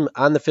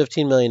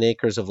 15 million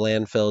acres of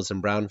landfills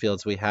and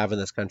brownfields we have in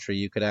this country,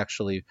 you could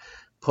actually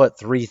put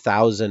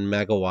 3,000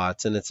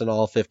 megawatts, and it's in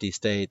all 50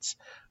 states.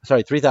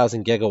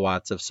 3,000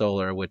 gigawatts of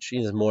solar, which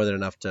is more than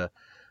enough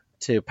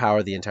to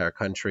power the entire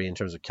country in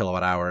terms of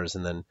kilowatt hours.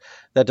 And then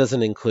that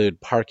doesn't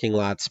include parking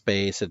lot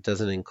space. It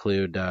doesn't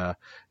include,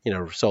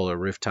 solar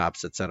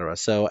rooftops, et cetera.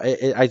 So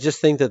I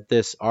just think that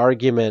this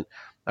argument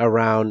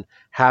around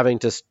having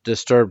to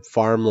disturb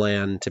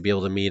farmland to be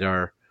able to meet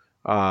our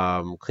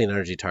clean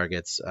energy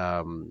targets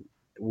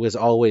was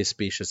always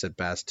specious at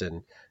best.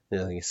 And I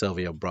think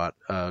Silvio brought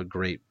a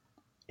great,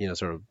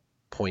 sort of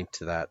point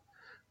to that.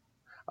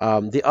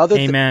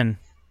 Amen.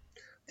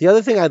 The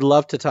other thing I'd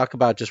love to talk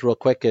about just real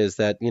quick is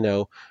that,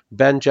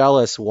 Ben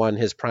Jealous won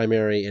his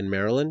primary in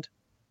Maryland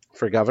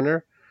for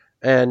governor.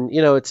 And,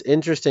 it's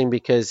interesting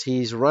because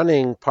he's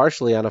running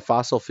partially on a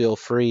fossil fuel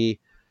free,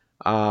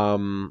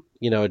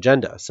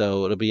 agenda.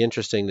 So it'll be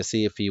interesting to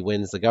see if he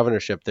wins the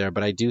governorship there.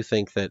 But I do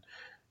think that,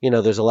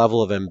 there's a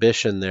level of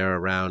ambition there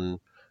around,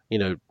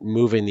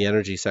 moving the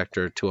energy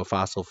sector to a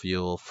fossil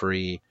fuel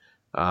free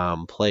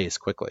place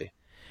quickly.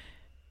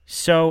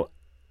 So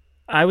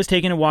I was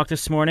taking a walk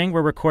this morning.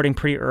 We're recording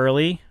pretty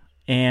early,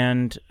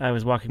 and I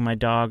was walking my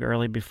dog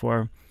early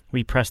before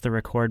we pressed the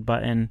record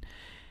button.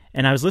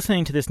 And I was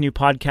listening to this new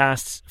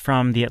podcast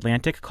from The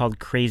Atlantic called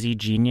Crazy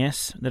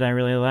Genius that I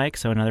really like,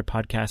 so another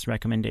podcast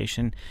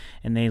recommendation.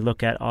 And they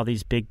look at all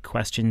these big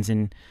questions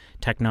in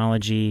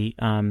technology.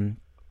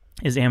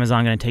 Is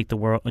Amazon going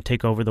to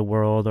take over the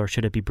world, or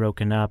should it be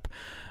broken up?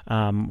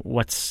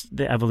 What's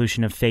the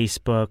evolution of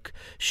Facebook?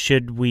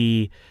 Should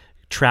we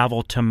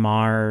travel to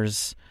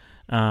Mars?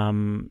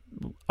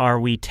 Are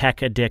we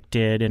tech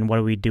addicted, and what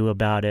do we do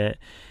about it?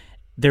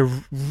 They're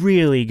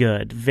really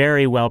good,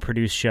 very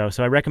well-produced show.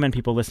 So I recommend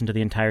people listen to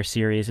the entire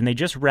series. And they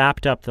just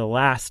wrapped up the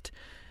last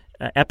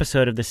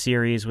episode of the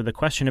series with a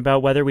question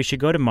about whether we should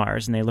go to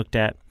Mars. And they looked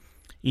at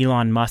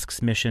Elon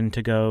Musk's mission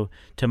to go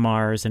to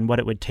Mars and what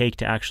it would take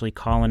to actually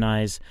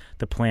colonize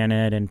the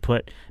planet and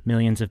put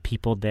millions of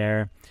people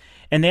there.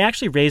 And they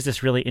actually raised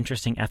this really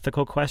interesting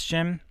ethical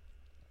question.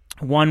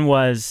 One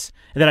was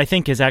that I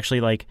think has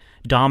actually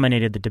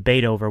dominated the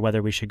debate over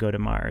whether we should go to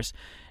Mars.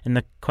 And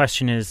the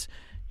question is,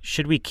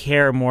 should we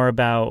care more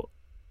about,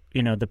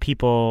 the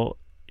people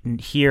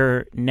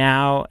here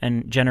now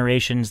and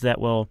generations that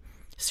will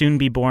soon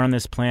be born on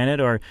this planet,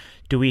 or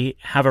do we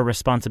have a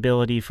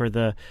responsibility for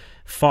the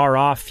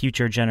far-off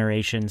future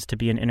generations to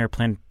be an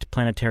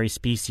interplanetary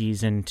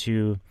species and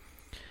to,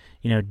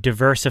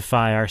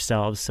 diversify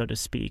ourselves, so to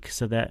speak,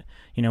 so that,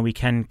 we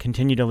can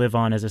continue to live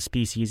on as a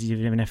species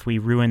even if we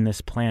ruin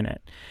this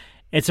planet?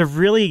 It's a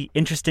really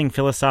interesting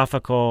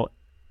philosophical,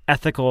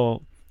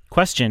 ethical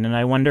question, and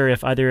I wonder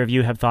if either of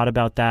you have thought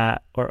about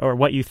that or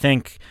what you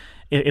think,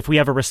 if we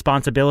have a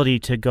responsibility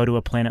to go to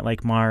a planet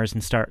like Mars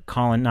and start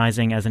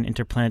colonizing as an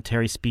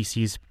interplanetary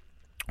species,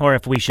 or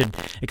if we should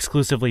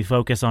exclusively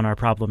focus on our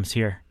problems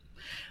here.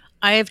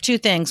 I have two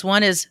things.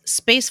 One is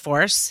Space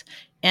Force,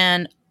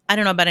 and I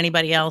don't know about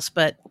anybody else,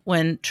 but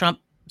when Trump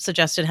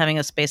suggested having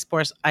a Space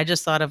Force, I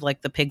just thought of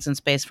the pigs in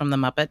space from the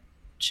Muppet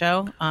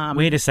Show.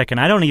 Wait a second.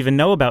 I don't even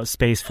know about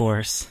Space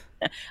Force.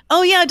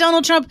 Oh, yeah.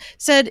 Donald Trump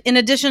said, in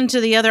addition to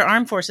the other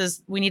armed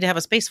forces, we need to have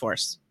a Space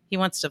Force. He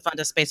wants to fund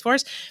a Space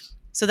Force.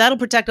 So that'll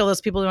protect all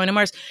those people going to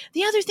Mars.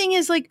 The other thing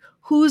is,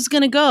 who's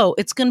going to go?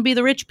 It's going to be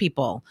the rich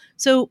people.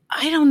 So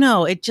I don't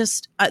know. It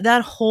just,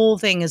 that whole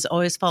thing has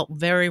always felt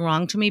very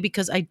wrong to me,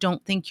 because I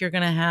don't think you're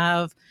going to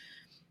have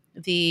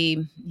the,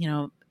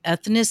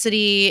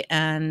 ethnicity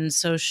and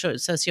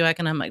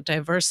socioeconomic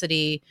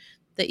diversity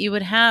that you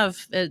would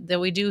have that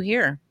we do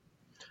here.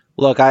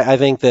 Look, I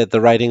think that the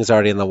writing's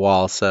already on the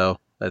wall, so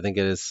I think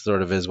it is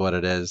what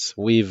it is.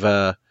 We've,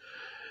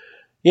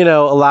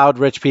 allowed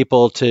rich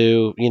people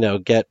to,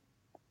 get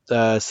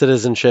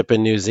citizenship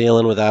in New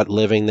Zealand without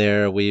living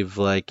there. We've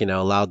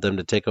allowed them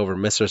to take over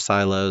Mr.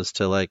 Silos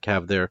to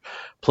have their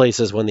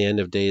places when the end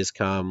of days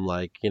come.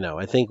 I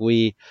think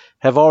we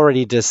have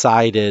already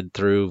decided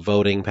through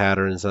voting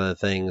patterns and other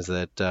things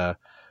that,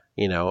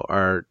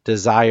 our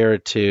desire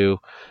to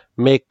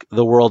make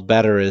the world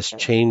better is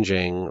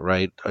changing,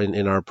 right,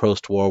 in our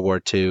post-World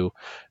War II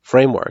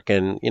framework.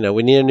 And,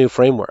 we need a new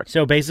framework.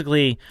 So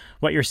basically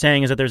what you're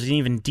saying is that there's an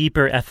even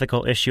deeper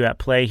ethical issue at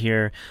play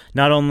here.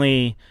 Not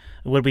only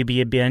would we be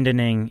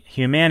abandoning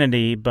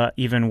humanity, but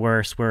even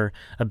worse, we're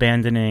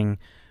abandoning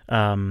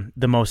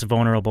the most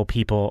vulnerable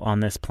people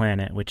on this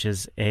planet, which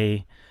is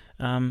a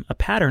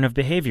pattern of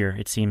behavior,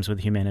 it seems,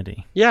 with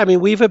humanity. Yeah,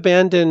 we've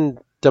abandoned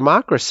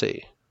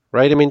democracy,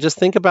 right? Just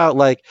think about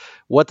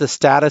what the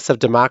status of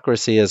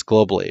democracy is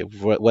globally,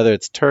 whether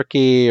it's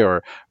Turkey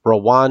or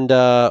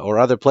Rwanda or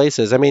other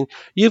places.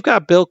 You've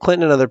got Bill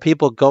Clinton and other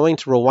people going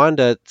to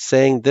Rwanda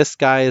saying this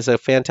guy is a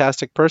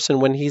fantastic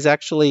person when he's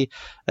actually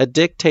a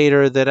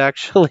dictator that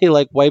actually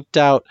wiped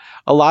out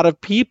a lot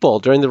of people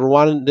during the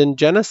Rwandan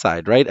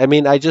genocide, right?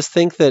 I just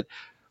think that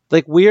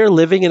we are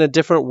living in a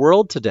different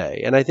world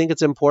today. And I think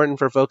it's important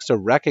for folks to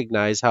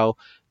recognize how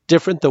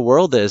different the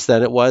world is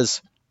than it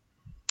was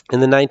in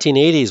the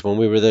 1980s when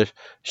we were the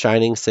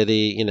shining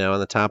city, on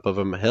the top of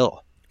a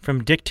hill.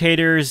 From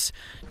dictators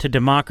to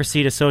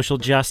democracy to social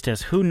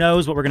justice, who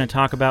knows what we're going to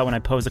talk about when I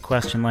pose a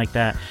question like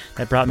that?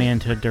 That brought me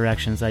into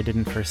directions I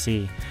didn't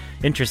foresee.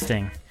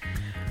 Interesting.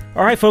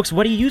 All right, folks,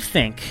 what do you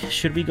think?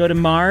 Should we go to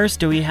Mars?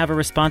 Do we have a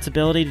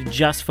responsibility to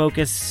just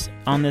focus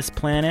on this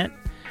planet?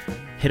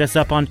 Hit us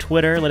up on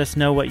Twitter. Let us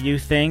know what you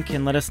think,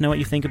 and let us know what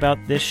you think about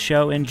this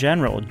show in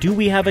general. Do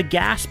we have a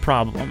gas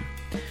problem?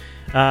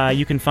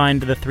 You can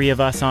find the three of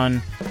us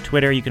on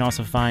Twitter. You can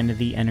also find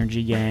the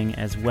Energy Gang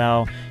as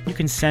well. You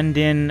can send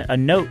in a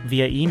note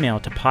via email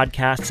to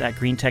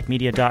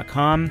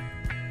podcasts@greentechmedia.com.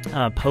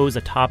 Pose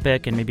a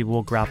topic, and maybe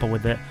we'll grapple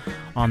with it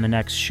on the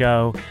next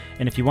show.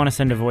 And if you want to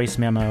send a voice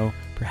memo,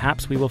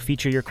 perhaps we will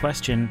feature your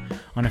question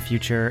on a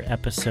future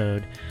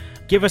episode.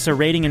 Give us a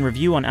rating and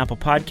review on Apple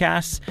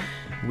Podcasts.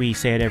 We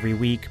say it every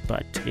week,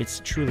 but it's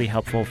truly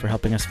helpful for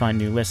helping us find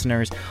new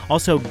listeners.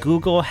 Also,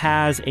 Google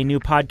has a new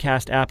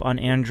podcast app on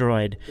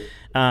Android.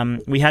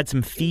 We had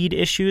some feed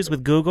issues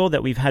with Google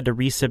that we've had to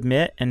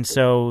resubmit, and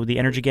so the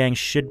Energy Gang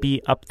should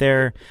be up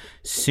there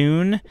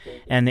soon,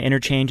 and the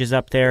Interchange is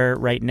up there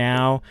right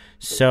now.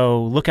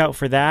 So look out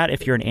for that.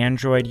 If you're an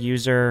Android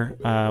user,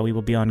 we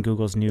will be on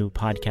Google's new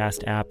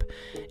podcast app.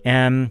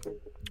 And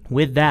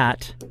with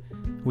that,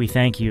 we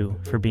thank you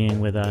for being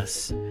with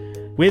us.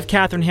 With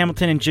Catherine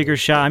Hamilton and Jigar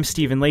Shah, I'm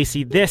Stephen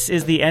Lacey. This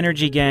is The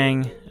Energy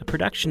Gang, a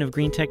production of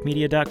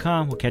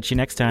greentechmedia.com. We'll catch you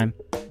next time.